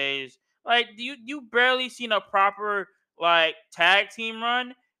couple days. Like you barely seen a proper like tag team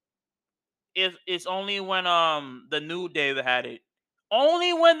run. It's only when the New Day had it.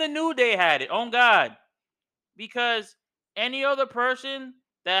 Only when the New Day had it. Oh God, because any other person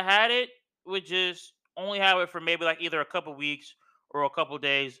that had it would just only have it for maybe like either a couple weeks or a couple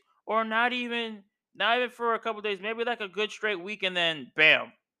days, or not even for a couple days, maybe like a good straight week, and then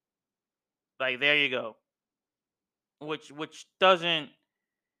bam, like there you go. Which doesn't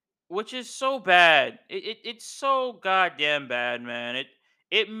which is so bad. It's so goddamn bad, man.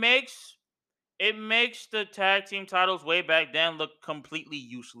 It makes it makes the tag team titles way back then look completely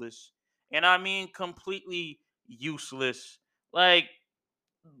useless. And I mean completely useless. Like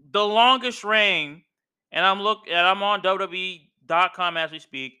the longest reign, and I'm on WWE.com as we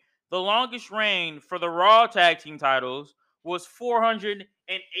speak. The longest reign for the Raw tag team titles was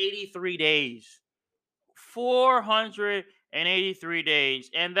 483 days. 483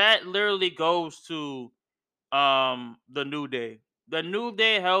 days. And that literally goes to the New Day. The New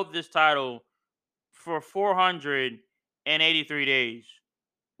Day held this title for 483 days,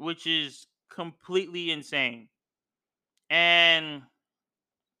 which is completely insane. And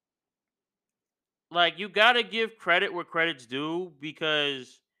like you got to give credit where credit's due,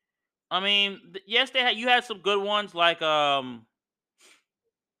 because I mean, yes, you had some good ones like the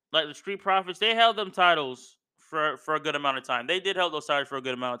Street Profits. They held them titles for a good amount of time. They did hold those titles for a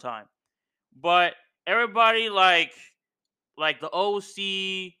good amount of time. But everybody like the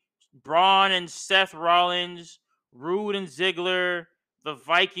OC, Braun and Seth Rollins, Rude and Ziggler, the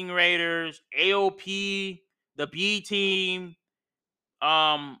Viking Raiders, AOP, the B Team,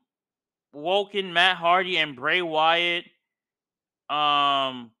 um, Woken, Matt Hardy, and Bray Wyatt,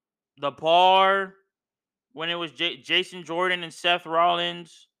 um, the Bar when it was Jason Jordan and Seth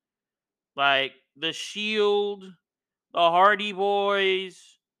Rollins, like the Shield, the Hardy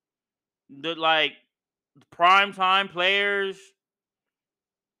Boys, the like prime time players.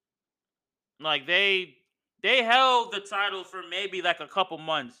 Like they held the title for maybe like a couple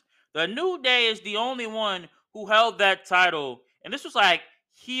months. The New Day is the only one who held that title, and this was like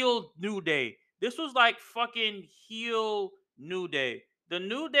heel New Day. This was like fucking heel New Day. The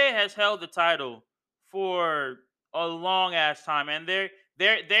New Day has held the title for a long ass time, and they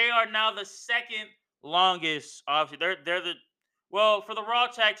are now the second longest. Obviously, they're the well for the Raw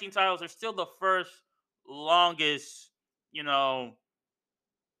tag team titles. They're still the first longest. You know,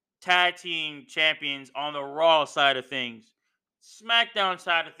 tag team champions on the Raw side of things. SmackDown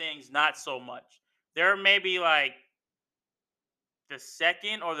side of things, not so much. They're maybe like the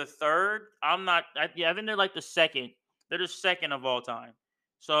second or the third. Yeah, I think they're like the second. They're the second of all time.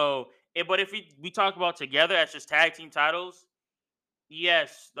 So, but if we talk about together as just tag team titles,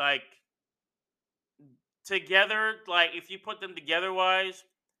 yes, like together, like if you put them together wise,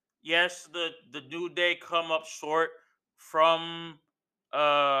 yes, the New Day come up short from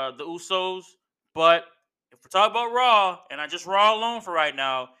the Usos, but if we're talking about Raw, and I just Raw alone for right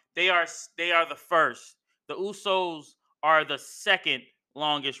now, they are the first. The Usos are the second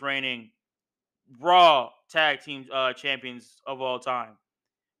longest reigning Raw tag team champions of all time.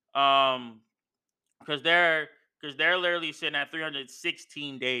 Um, because they're literally sitting at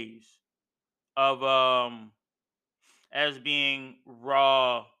 316 days of as being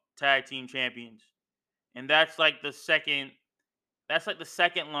Raw tag team champions, and that's like the second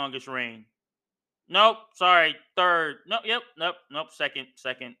longest reign. Nope. Sorry. Third. Nope. Yep. Nope. Nope. Second.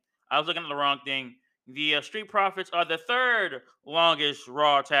 Second. I was looking at the wrong thing. The Street Profits are the third longest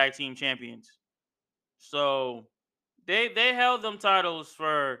Raw Tag Team Champions. So they held them titles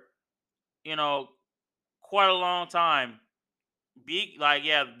for you know quite a long time.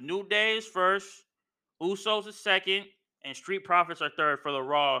 New Day is first, Usos is second, and Street Profits are third for the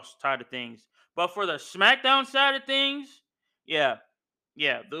Raw side of things. But for the SmackDown side of things, yeah,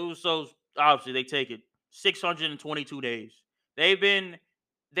 yeah, the Usos obviously they take it 622 days. They've been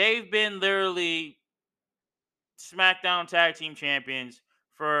they've been literally SmackDown Tag Team Champions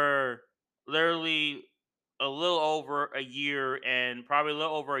for literally a little over a year and probably a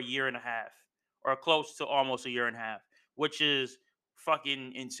little over a year and a half, or close to almost a year and a half, which is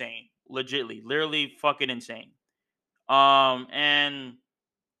fucking insane. Legitly, literally fucking insane. And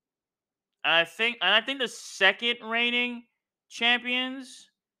I think the second reigning champions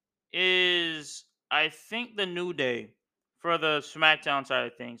is I think the New Day for the SmackDown side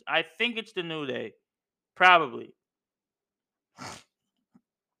of things. I think it's the New Day, probably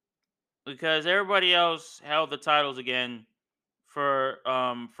because everybody else held the titles again for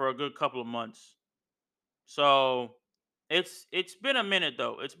a good couple of months. So it's been a minute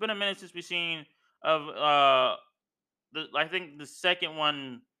though. It's been a minute since we've seen of I think the second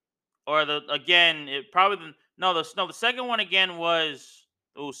one or the again it probably the second one again was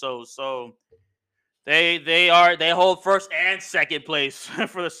Usos. So they hold first and second place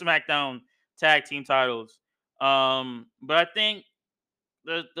for the SmackDown tag team titles. But I think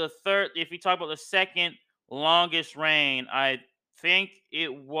the third, if you talk about the second longest reign, I think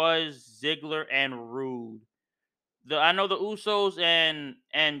it was Ziggler and Rude. I know the Usos and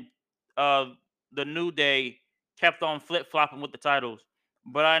uh the New Day kept on flip flopping with the titles,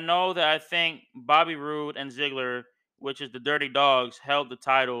 but I know that I think Bobby Roode and Ziggler, which is the Dirty Dogs, held the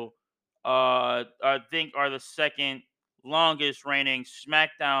title. I think are the second longest reigning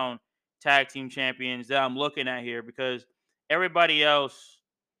SmackDown Tag Team Champions that I'm looking at here because everybody else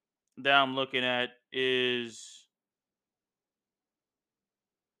that I'm looking at is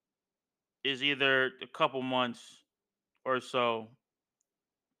either a couple months or so.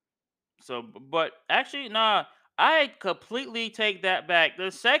 But actually, nah, I completely take that back. The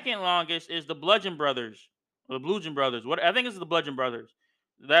second longest is the Bludgeon Brothers, the Bludgeon Brothers. What I think it's the Bludgeon Brothers.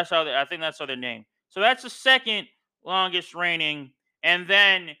 I think that's how they're named. So that's the second longest reigning, and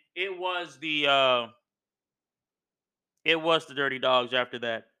then it was the Dirty Dogs after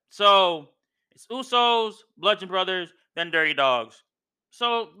that. So it's Usos, Bludgeon Brothers, then Dirty Dogs.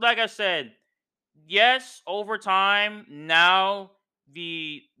 So like I said, yes, over time now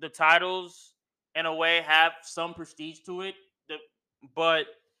the titles in a way have some prestige to it. But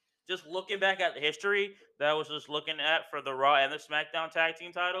just looking back at the history that I was just looking at for the Raw and the SmackDown tag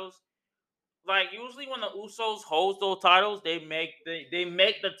team titles, like usually when the Usos hold those titles, they make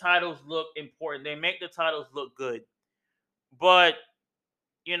the titles look important. They make the titles look good. But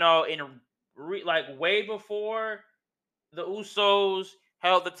like way before the Usos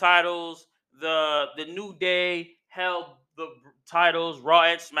held the titles. The New Day held the titles, Raw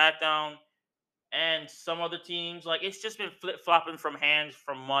and SmackDown, and some other teams. Like it's just been flip flopping from hands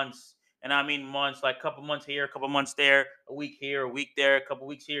for months, and I mean months, like a couple months here, a couple months there, a week here, a week there, a couple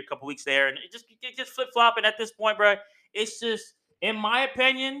weeks here, a couple weeks there, and it just flip flopping at this point, bro. It's just, in my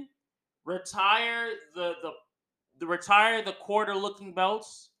opinion, retire retire the quarter looking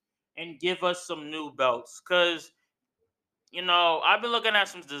belts and give us some new belts because I've been looking at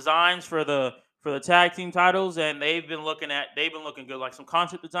some designs for the tag team titles, and they've been looking good, like some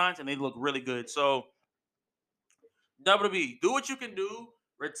concept designs, and they look really good. So WWE, do what you can do.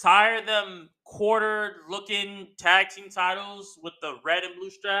 Retire them quarter looking tag team titles with the red and blue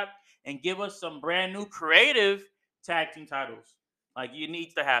strap, and give us some brand new creative tag team titles. Like it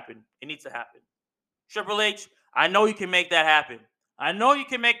needs to happen. It needs to happen. Triple H, I know you can make that happen. I know you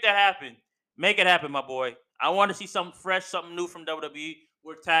can make that happen. Make it happen, my boy. I want to see something fresh, something new from WWE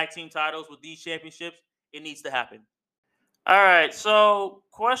with tag team titles, with these championships. It needs to happen. All right, so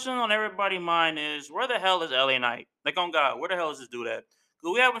question on everybody's mind is where the hell is LA Knight? Like on God, where the hell is this dude at?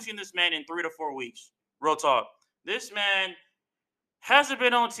 Because we haven't seen this man in 3 to 4 weeks. Real talk. This man hasn't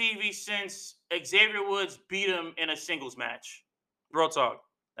been on TV since Xavier Woods beat him in a singles match. Real talk.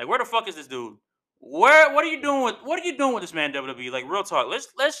 Like where the fuck is this dude? What are you doing with this man, WWE? Like real talk.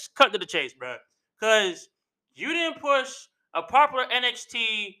 Let's cut to the chase, bro. Cause you didn't push a popular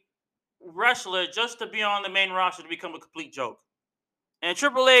NXT wrestler just to be on the main roster to become a complete joke. And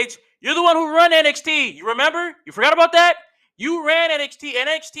Triple H, you're the one who ran NXT. You remember? You forgot about that? You ran NXT.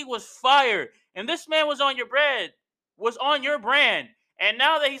 NXT was fire. And this man was on your brand. And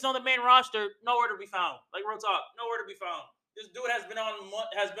now that he's on the main roster, nowhere to be found. Like real talk, nowhere to be found. This dude has been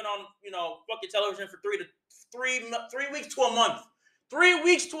on fucking television for 3 weeks to a month. 3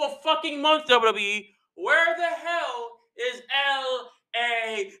 weeks to a fucking month, WWE. Where the hell is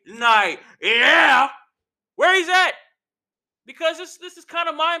LA Knight? Yeah. Where he's at? Because this is kind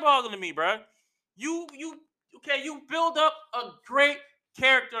of mind-boggling to me, bro. You build up a great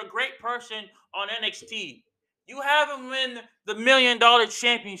character, a great person on NXT. You have him win the $1 Million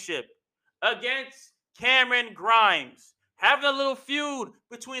Championship against Cameron Grimes, having a little feud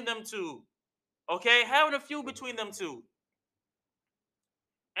between them two. Okay, having a feud between them two.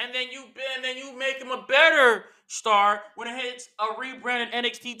 And then you make him a better star when it hits a rebranded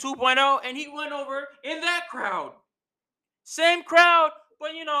NXT 2.0, and he went over in that crowd. Same crowd,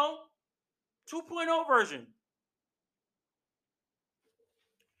 but 2.0 version.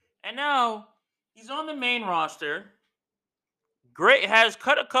 And now he's on the main roster. Has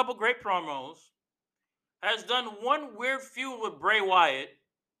cut a couple great promos. Has done one weird feud with Bray Wyatt.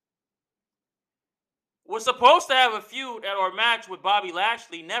 Was supposed to have a feud or match with Bobby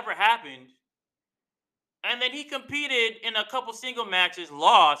Lashley. Never happened. And then he competed in a couple single matches,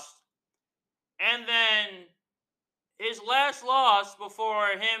 lost. And then his last loss before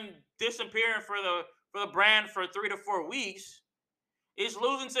him disappearing for the brand for 3 to 4 weeks is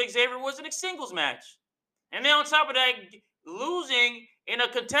losing to Xavier was in a singles match. And then on top of that, losing in a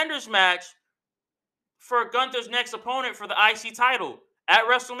contenders match for Gunther's next opponent for the IC title at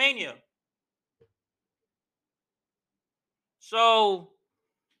WrestleMania. So,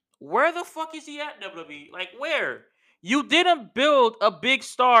 where the fuck is he at, WWE? Like, where? You didn't build a big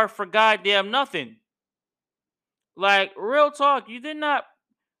star for goddamn nothing. Like, real talk, you did not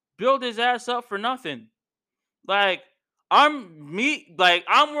build his ass up for nothing. Like, I'm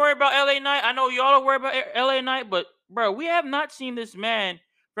worried about LA Knight. I know y'all are worried about LA Knight, but bro, we have not seen this man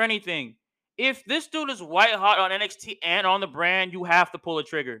for anything. If this dude is white hot on NXT and on the brand, you have to pull the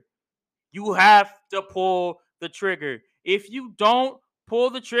trigger. You have to pull the trigger. If you don't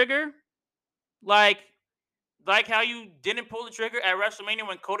pull the trigger, like how you didn't pull the trigger at WrestleMania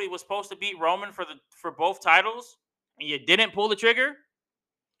when Cody was supposed to beat Roman for both titles, and you didn't pull the trigger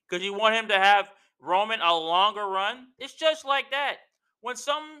because you want him to have Roman a longer run. It's just like that. When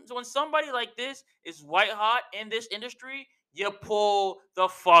somebody like this is white hot in this industry, you pull the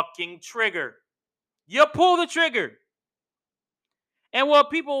fucking trigger. You pull the trigger. And why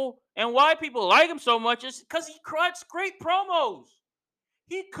people like him so much is because he cuts great promos.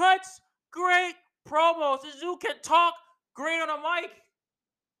 He cuts great promos. This dude can talk great on a mic.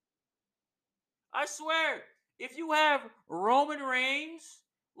 I swear, if you have Roman Reigns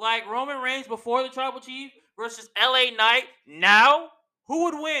before the Tribal Chief versus LA Knight now, who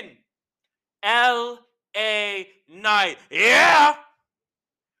would win? LA Knight. Yeah!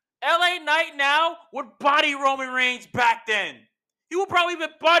 LA Knight now would body Roman Reigns back then. He would probably even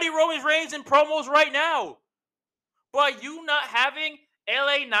body Roman Reigns in promos right now. But you not having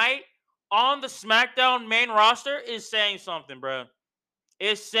LA Knight on the SmackDown main roster is saying something, bro.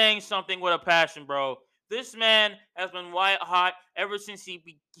 It's saying something with a passion, bro. This man has been white hot ever since he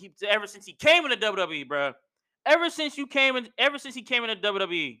came into WWE, bro. Ever since he came into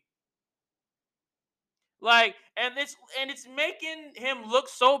WWE. Like, and it's making him look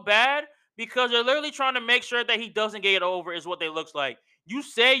so bad because they're literally trying to make sure that he doesn't get over is what they looks like. You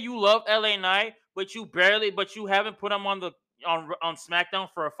say you love LA Knight, but you haven't put him on SmackDown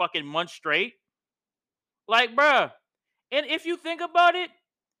for a fucking month straight. Like, bruh. And if you think about it,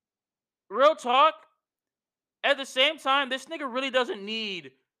 real talk, at the same time, this nigga really doesn't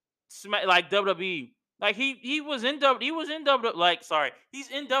need WWE. Like he's in WWE. He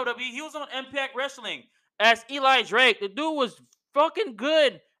was on Impact Wrestling as Eli Drake. The dude was fucking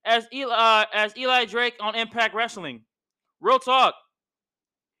good as Eli Drake on Impact Wrestling. Real talk.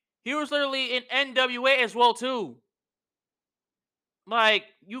 He was literally in NWA as well too. Like,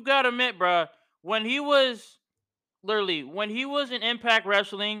 you gotta admit, bro, when he was in Impact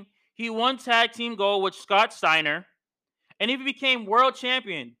Wrestling, he won Tag Team Gold with Scott Steiner, and he became World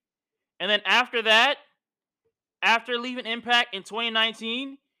Champion. And then after that, after leaving Impact in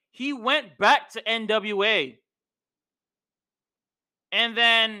 2019, he went back to NWA. And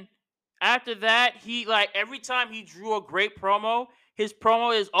then after that, every time he drew a great promo, his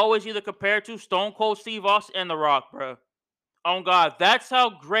promo is always either compared to Stone Cold Steve Austin and The Rock, bro. Oh God, that's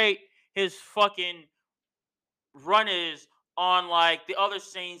how great his fucking run is on the other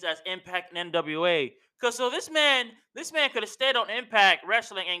scenes as Impact and NWA. Cause so this man could have stayed on Impact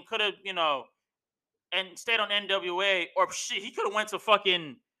Wrestling and could have, and stayed on NWA, or shit, he could have went to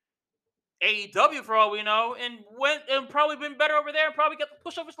fucking AEW for all we know, and went and probably been better over there and probably got the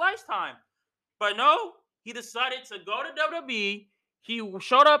push of his lifetime. But no, he decided to go to WWE. He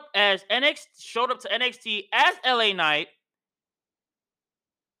showed up as NXT, showed up to NXT as LA Knight,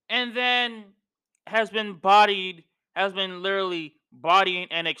 and then has been literally bodying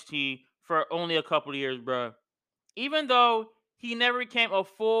NXT for only a couple of years, bro. Even though he never became a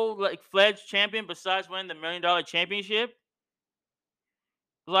full like fledged champion besides winning the $1 million championship,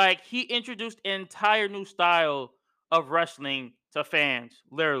 like he introduced an entire new style of wrestling to fans,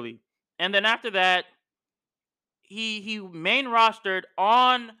 literally. And then after that, he main rostered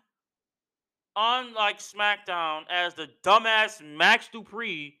on like SmackDown as the dumbass Max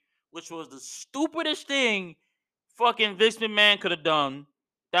Dupree, which was the stupidest thing fucking Vince McMahon could have done.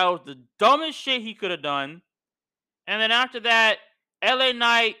 That was the dumbest shit he could have done. And then after that, LA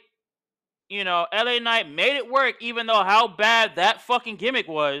Knight, LA Knight made it work, even though how bad that fucking gimmick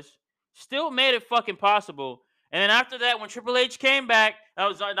was. Still made it fucking possible. And then after that, when Triple H came back, I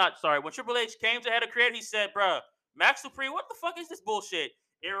was not sorry. When Triple H came to head of creative, he said, "Bruh, Max Dupree, what the fuck is this bullshit?"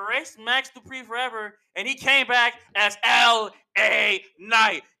 Erased Max Dupree forever, and he came back as LA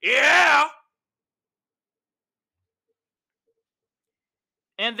Knight. Yeah.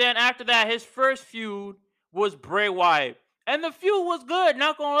 And then after that, his first feud was Bray Wyatt. And the feud was good,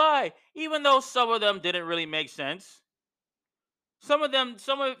 not gonna lie. Even though some of them didn't really make sense. That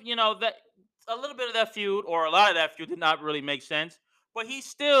a little bit of that feud or a lot of that feud did not really make sense. But he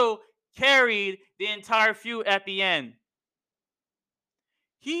still carried the entire feud at the end.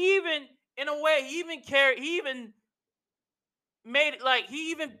 He even, in a way, he even made it like he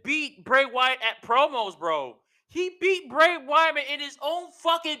even beat Bray Wyatt at promos, bro. He beat Bray Wyatt in his own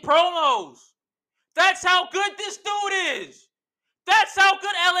fucking promos. That's how good this dude is. That's how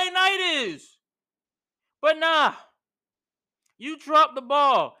good LA Knight is. But nah, you dropped the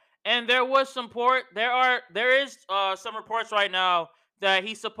ball. And there was some there is some reports right now that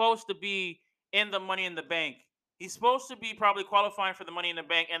he's supposed to be in the Money in the Bank. He's supposed to be probably qualifying for the Money in the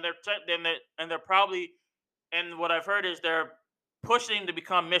Bank, and they're probably, and what I've heard is they're pushing to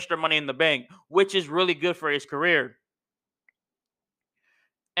become Mr. Money in the Bank, which is really good for his career.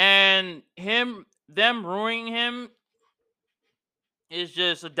 And them ruining him is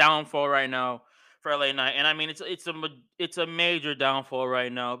just a downfall right now for LA Knight. And I mean, it's a major downfall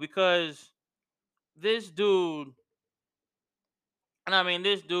right now because this dude,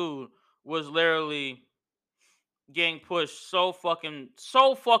 this dude was literally getting pushed so fucking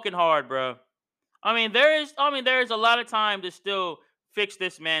hard, bro. There is a lot of time to still fix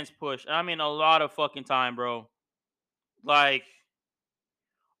this man's push. I mean, a lot of fucking time, bro. Like,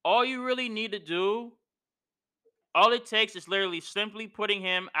 all you really need to do, all it takes is literally simply putting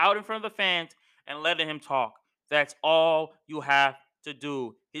him out in front of the fans and letting him talk. That's all you have to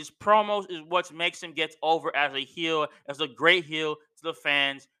do. His promos is what makes him get over as a heel, as a great heel to the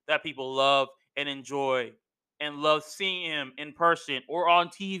fans that people love and enjoy and love seeing him in person or on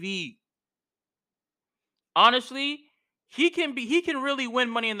TV. Honestly, he can really win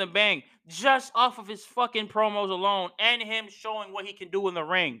Money in the Bank just off of his fucking promos alone and him showing what he can do in the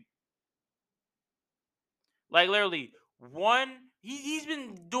ring. Like literally, he's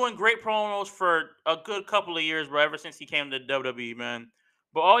been doing great promos for a good couple of years, bro. Ever since he came to WWE, man.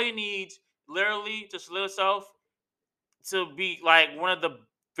 But all he needs, literally, to solidify himself to be like one of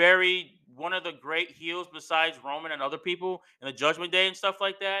the great heels besides Roman and other people in the Judgment Day and stuff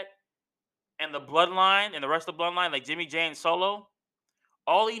like that, and the Bloodline and the rest of the Bloodline, like Jimmy Jay and Solo.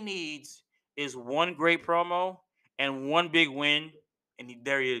 All he needs is one great promo and one big win, and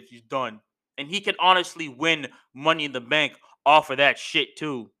there he is. He's done. And he can honestly win Money in the Bank off of that shit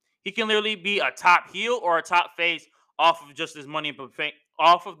too. He can literally be a top heel or a top face off of just his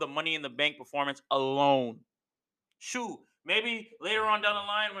off of the Money in the Bank performance alone. Shoot, maybe later on down the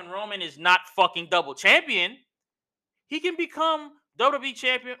line when Roman is not fucking double champion, he can become WWE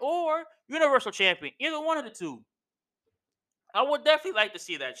champion or Universal champion. Either one of the two. I would definitely like to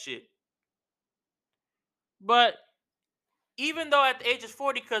see that shit. But even though at the age of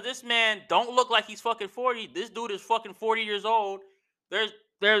 40, because this man don't look like he's fucking 40, this dude is fucking 40 years old.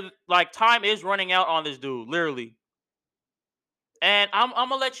 There's like time is running out on this dude, literally. And I'm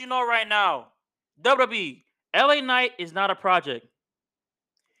gonna let you know right now, WWE, LA Knight is not a project.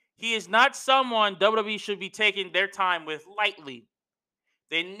 He is not someone WWE should be taking their time with lightly.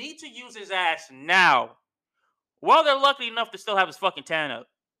 They need to use his ass now. While they're lucky enough to still have his fucking talent,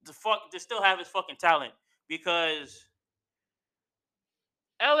 to still have his fucking talent, because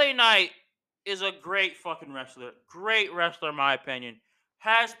LA Knight is a great fucking wrestler. Great wrestler, in my opinion.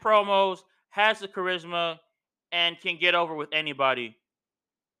 Has promos, has the charisma, and can get over with anybody.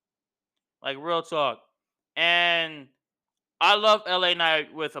 Like real talk. And I love LA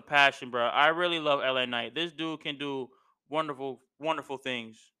Knight with a passion, bro. I really love LA Knight. This dude can do wonderful, wonderful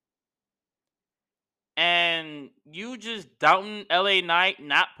things. And you just doubting LA Knight,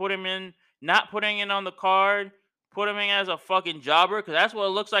 not putting in on the card, put him in as a fucking jobber, because that's what it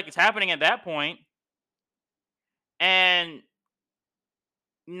looks like it's happening at that point, and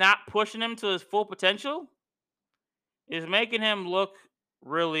not pushing him to his full potential is making him look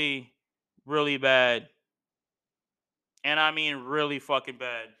really, really bad. And I mean really fucking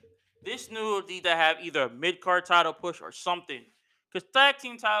bad. This dude need to have either a mid card title push or something. Because tag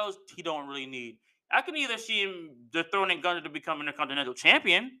team titles, he don't really need. I can either see him dethroning Gunner to become Intercontinental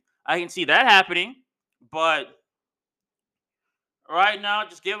Champion. I can see that happening. But right now,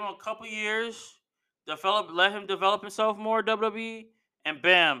 just give him a couple years, let him develop himself more, WWE, and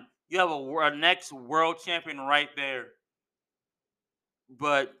bam, you have a next world champion right there.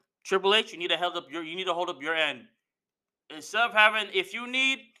 But Triple H, you need to hold up your end. Instead of having, if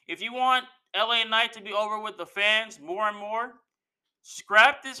you want LA Knight to be over with the fans more and more,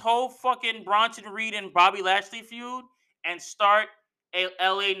 scrap this whole fucking Bronson Reed and Bobby Lashley feud and start a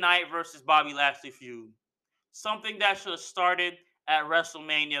LA Knight versus Bobby Lashley feud. Something that should have started at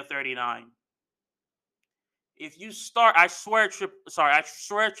WrestleMania 39. If you start, I swear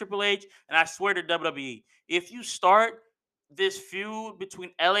Triple H, and I swear to WWE, if you start this feud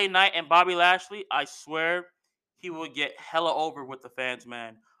between LA Knight and Bobby Lashley, I swear he will get hella over with the fans,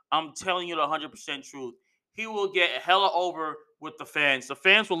 man. I'm telling you the 100% truth. He will get hella over with the fans. The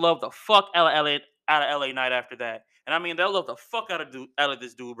fans will love the fuck out of LA Knight after that. And I mean, they'll love the fuck out of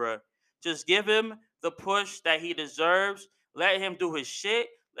this dude, bro. Just give him the push that he deserves. Let him do his shit.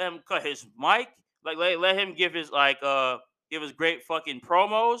 Let him cut his mic. Like let him give his great fucking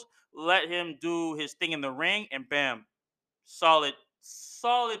promos. Let him do his thing in the ring, and bam, solid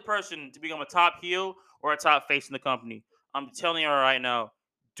person to become a top heel or a top face in the company. I'm telling you right now,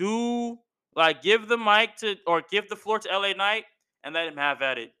 do give the mic to or give the floor to LA Knight and let him have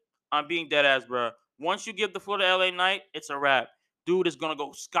at it. I'm being dead ass, bro. Once you give the floor to LA Knight, it's a wrap. Dude is gonna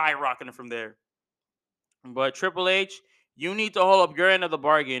go skyrocketing from there. But Triple H, you need to hold up your end of the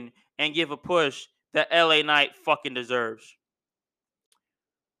bargain and give a push that LA Knight fucking deserves.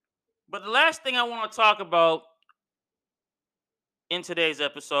 But the last thing I want to talk about in today's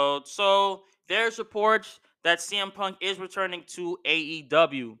episode, so there's reports that CM Punk is returning to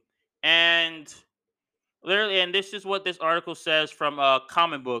AEW. And literally, and this is what this article says from a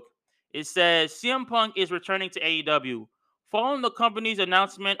comic book. It says CM Punk is returning to AEW. Following the company's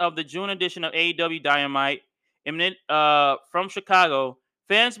announcement of the June edition of AEW Dynamite from Chicago,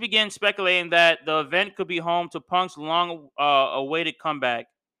 fans began speculating that the event could be home to Punk's long-awaited comeback.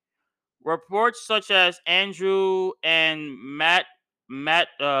 Reports such as Andrew and Men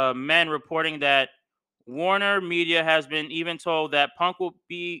reporting that Warner Media has been even told that Punk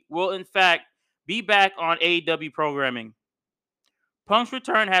will in fact be back on AEW programming. Punk's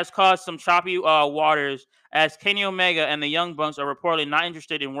return has caused some choppy waters as Kenny Omega and the Young Bucks are reportedly not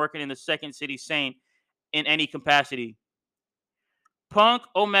interested in working in the Second City Saint in any capacity. Punk,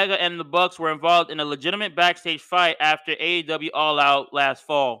 Omega, and the Bucks were involved in a legitimate backstage fight after AEW All Out last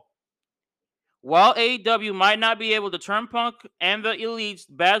fall. While AEW might not be able to turn Punk and the Elite's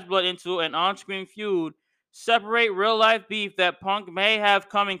Bad Blood into an on-screen feud, separate real-life beef that Punk may have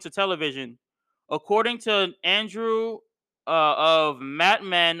coming to television. According to Andrew of Matt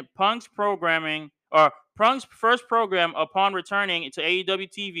Men, Punk's first program upon returning to AEW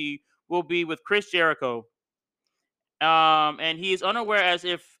TV will be with Chris Jericho. And he is unaware as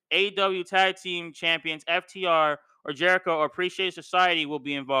if AEW Tag Team Champions FTR or Jericho or Appreciation Society will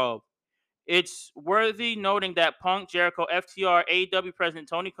be involved. It's worthy noting that Punk, Jericho, FTR, AEW President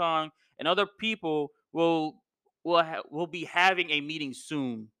Tony Khan, and other people will be having a meeting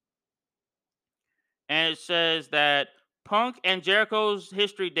soon. And it says that Punk and Jericho's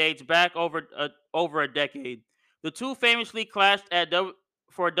history dates back over a decade. The two famously clashed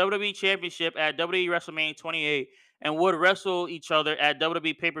for a WWE Championship at WWE WrestleMania 28 and would wrestle each other at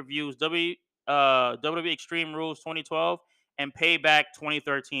WWE pay-per-views WWE Extreme Rules 2012 and Payback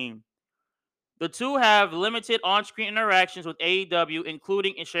 2013. The two have limited on-screen interactions with AEW,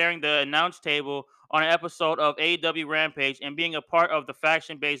 including sharing the announce table on an episode of AEW Rampage and being a part of the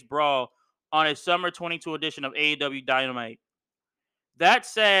faction-based brawl on a summer 22 edition of AEW Dynamite. That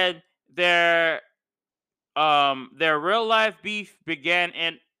said, their real-life beef began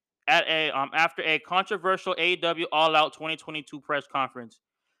after a controversial AEW All Out 2022 press conference.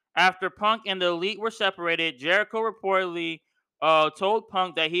 After Punk and the Elite were separated, Jericho reportedly told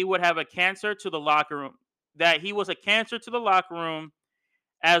Punk that he would have a cancer to the locker room. That he was a cancer to the locker room,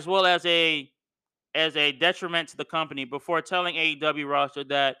 as well as a detriment to the company before telling AEW roster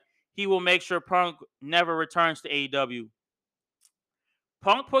that he will make sure Punk never returns to AEW.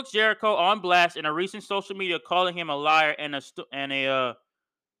 Punk puts Jericho on blast in a recent social media, calling him a liar and a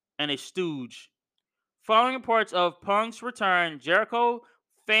stooge. Following reports of Punk's return, Jericho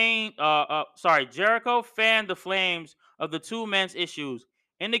fanned the flames of the two men's issues,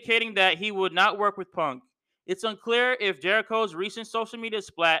 indicating that he would not work with Punk. It's unclear if Jericho's recent social media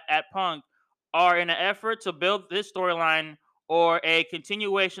splat at Punk are in an effort to build this storyline or a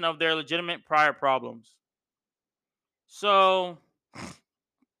continuation of their legitimate prior problems. So,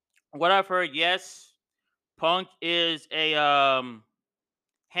 what I've heard, yes, Punk is a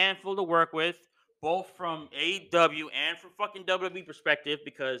handful to work with, both from AEW and from fucking WWE perspective,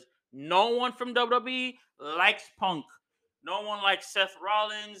 because no one from WWE likes Punk. No one likes Seth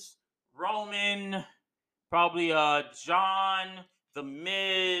Rollins, Roman, probably John, The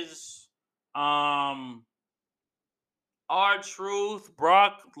Miz, um, R Truth,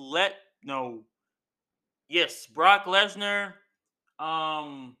 Brock Lesnar,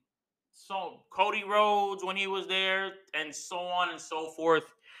 um, so Cody Rhodes when he was there, and so on and so forth.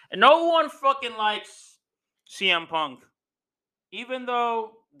 And no one fucking likes CM Punk. Even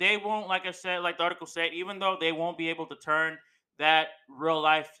though they won't, like I said, like the article said, even though they won't be able to turn that real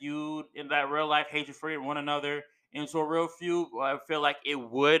life feud and that real life hatred for one another into a real feud, I feel like it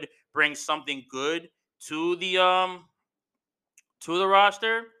would bring something good to the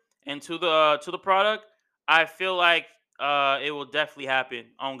roster and to the product. I feel like it will definitely happen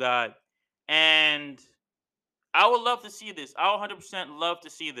on God. And I would love to see this. I would 100% love to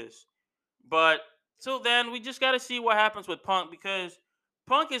see this. But till then, we just got to see what happens with Punk, because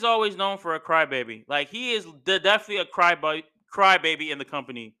Punk is always known for a crybaby. Like, he is definitely a crybaby in the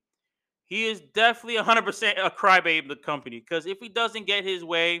company. He is definitely 100% a crybaby in the company, because if he doesn't get his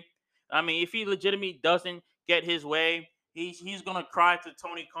way, I mean, if he legitimately doesn't get his way, he's gonna cry to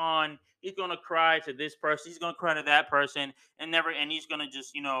Tony Khan. He's gonna cry to this person. He's gonna cry to that person, and he's gonna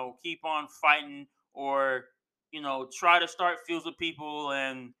just keep on fighting, or try to start feuds with people,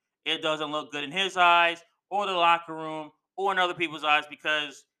 and it doesn't look good in his eyes or the locker room or in other people's eyes,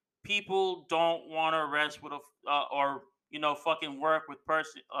 because people don't want to rest with or fucking work with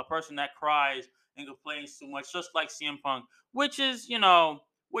a person that cries and complains too much, just like CM Punk, which is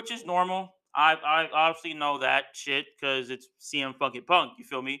normal. I obviously know that shit because it's CM fucking Punk. You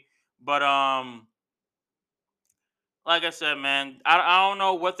feel me? But like I said, man, I don't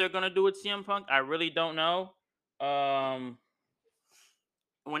know what they're gonna do with CM Punk. I really don't know. Um,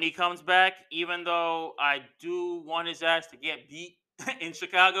 when he comes back, even though I do want his ass to get beat in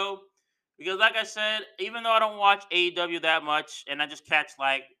Chicago. Because, like I said, even though I don't watch AEW that much and I just catch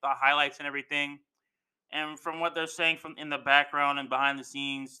like the highlights and everything, and from what they're saying from in the background and behind the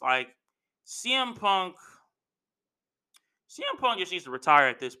scenes, like CM Punk, CM Punk just needs to retire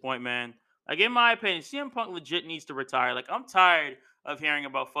at this point, man. Like, in my opinion, CM Punk legit needs to retire. Like, I'm tired of hearing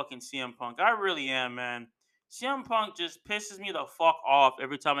about fucking CM Punk. I really am, man. CM Punk just pisses me the fuck off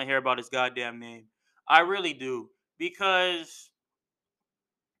every time I hear about his goddamn name. I really do. Because,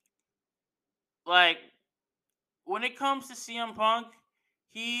 like, when it comes to CM Punk,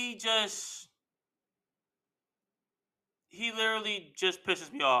 he just he literally just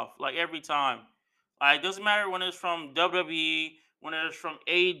pisses me off like every time. Like, it doesn't matter when it's from WWE, when it's from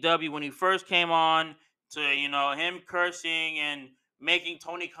AEW, when he first came on, to him cursing and making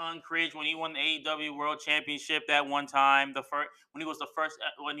Tony Khan cringe when he won the AEW World Championship that one time. The first when he was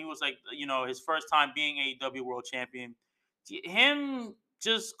like his first time being AEW World Champion. Him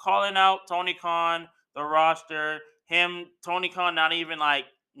just calling out Tony Khan, the roster, Tony Khan not even like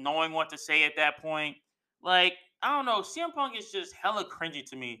knowing what to say at that point. Like, I don't know, CM Punk is just hella cringy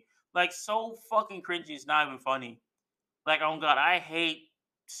to me. Like, so fucking cringy, it's not even funny. Like, oh god, I hate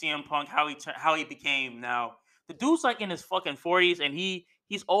CM Punk, how he became now. The dude's like in his fucking 40s, and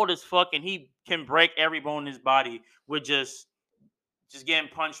he's old as fuck, and he can break every bone in his body with just getting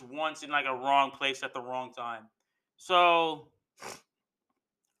punched once in like a wrong place at the wrong time. So,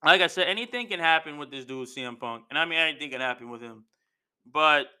 like I said, anything can happen with this dude CM Punk, and I mean anything can happen with him.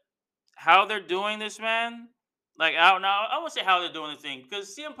 But how they're doing this, man. Like, I don't know. I won't say how they're doing this thing,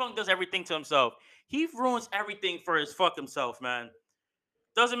 because CM Punk does everything to himself. He ruins everything for his fuck himself, man.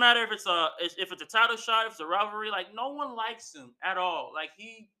 Doesn't matter if it's a title shot, if it's a rivalry. Like, no one likes him at all. Like,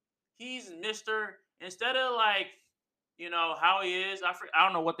 he's Mister, instead of like how he is. I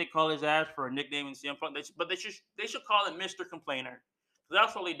don't know what they call his ass for a nickname in CM Punk, but they should call him Mister Complainer.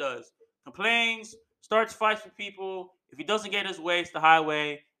 That's what he does. Complains, starts fights with people. If he doesn't get his way, it's the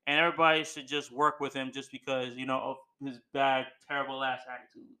highway, and everybody should just work with him just because his bad, terrible ass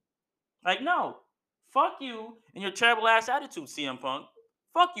attitude. Like, no, fuck you and your terrible ass attitude, CM Punk.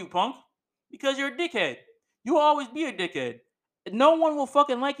 Fuck you, Punk, because you're a dickhead. You will always be a dickhead. No one will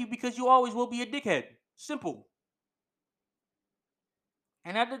fucking like you because you always will be a dickhead. Simple.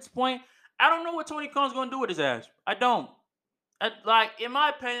 And at this point, I don't know what Tony Khan's gonna do with his ass. I don't. Like, in my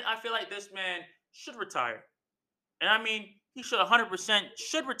opinion, I feel like this man should retire. And I mean, he should 100%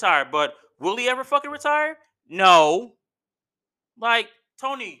 should retire. But will he ever fucking retire? No. Like,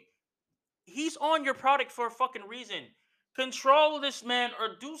 Tony, he's on your product for a fucking reason. Control this man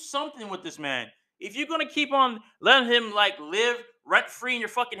or do something with this man. If you're gonna keep on letting him like live rent free in your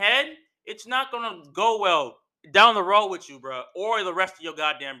fucking head, it's not gonna go well down the road with you, bro, or the rest of your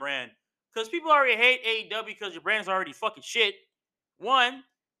goddamn brand. Because people already hate AEW because your brand's already fucking shit. One,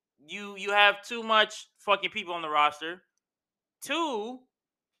 you have too much fucking people on the roster. Two,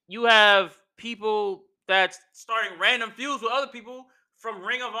 you have people that's starting random feuds with other people from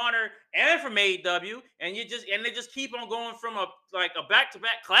Ring of Honor and from AEW, and they just keep on going from a back to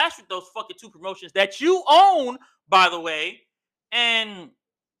back clash with those fucking two promotions that you own, by the way, and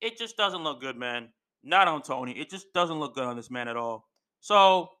it just doesn't look good, man. Not on Tony. It just doesn't look good on this man at all.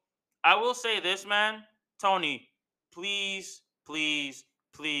 So I will say this, man, Tony, please, please,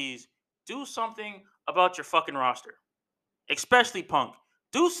 please do something about your fucking roster, especially Punk.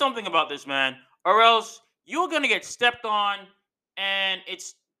 Do something about this, man, or else you're gonna get stepped on, and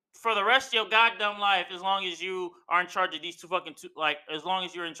it's for the rest of your goddamn life. As long as you are in charge of these like, as long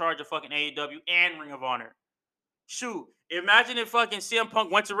as you're in charge of fucking AEW and Ring of Honor. Shoot, imagine if fucking CM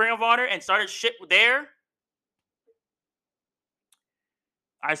Punk went to Ring of Honor and started shit there.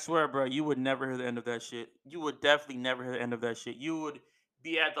 I swear, bro, you would never hear the end of that shit. You would definitely never hear the end of that shit. You would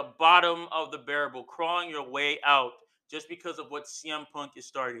be at the bottom of the barrel, crawling your way out just because of what CM Punk is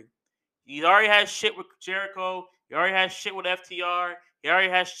starting. He already has shit with Jericho. He already has shit with FTR. He already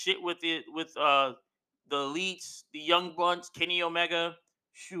has shit with the elites, the young bunch, Kenny Omega.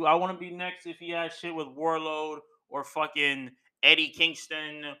 Shoot, I want to be next if he has shit with Warlord or fucking Eddie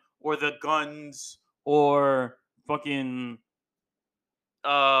Kingston or the Guns or fucking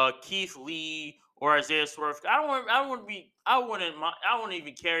Keith Lee or Isaiah Swerve. I wouldn't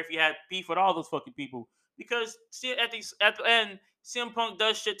even care if he had beef with all those fucking people, because see, at the end, CM Punk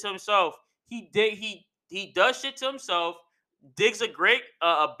does shit to himself. He does shit to himself, digs a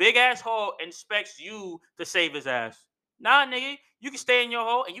big ass hole, and expects you to save his ass. Nah, nigga, you can stay in your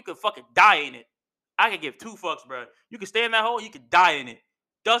hole and you can fucking die in it. I can give two fucks, bro. You can stay in that hole, you can die in it.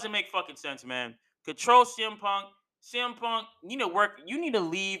 Doesn't make fucking sense, man. Control CM Punk. CM Punk, you need to work. You need to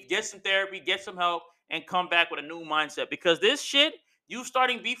leave, get some therapy, get some help, and come back with a new mindset. Because this shit, you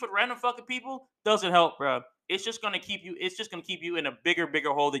starting beef with random fucking people, doesn't help, bro. It's just gonna keep you. It's just gonna keep you in a bigger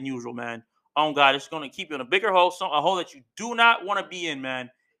hole than usual, man. Oh God, it's gonna keep you in a bigger hole, a hole that you do not want to be in, man.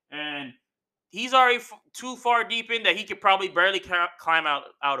 And he's already too far deep in that he could probably barely climb out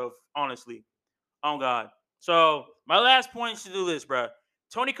of. Honestly, oh God. So my last point is to do this, bro.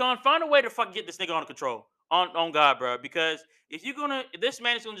 Tony Khan, find a way to fucking get this nigga under control. On God, bro. Because if this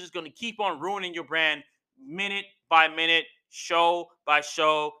man is just gonna keep on ruining your brand minute by minute, show by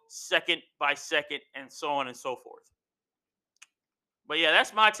show, second by second, and so on and so forth. But yeah,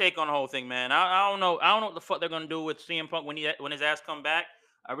 that's my take on the whole thing, man. I don't know. I don't know what the fuck they're gonna do with CM Punk when his ass come back.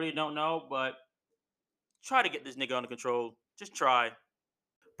 I really don't know, but try to get this nigga under control. Just try.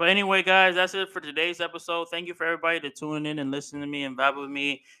 But anyway, guys, that's it for today's episode. Thank you for everybody to tuning in and listening to me and vibe with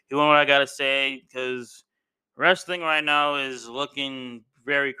me. You know what I gotta say, because wrestling right now is looking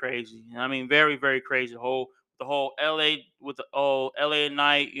very crazy. I mean, very, very crazy. The whole LA with the LA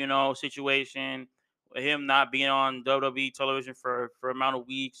Knight, situation, with him not being on WWE television for amount of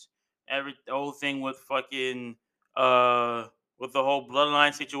weeks. The whole thing with fucking uh with the whole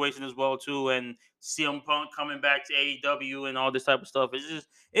Bloodline situation as well too, and CM Punk coming back to AEW and all this type of stuff.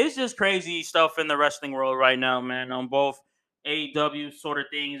 It's just crazy stuff in the wrestling world right now, man. On both AEW sort of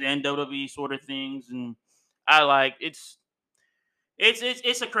things and WWE sort of things, and I like it's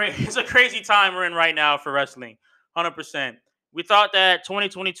a crazy it's a crazy time we're in right now for wrestling. 100%. We thought that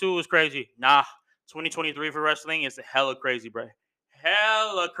 2022 was crazy. Nah, 2023 for wrestling is hella crazy, bro.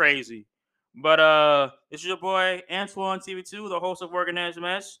 Hella crazy. But this is your boy Antoine TV2, the host of Organized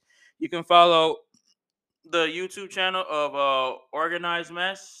Mess. You can follow the YouTube channel of Organized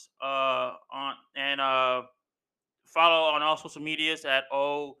Mess on and follow on all social medias at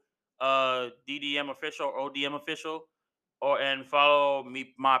DDM official or ODM official, and follow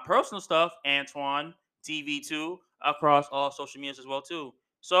me my personal stuff Antoine TV2 across all social medias as well too.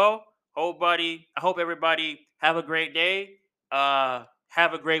 So, I hope everybody have a great day. Have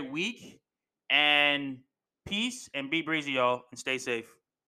a great week, and Peace and be breezy, y'all, and stay safe.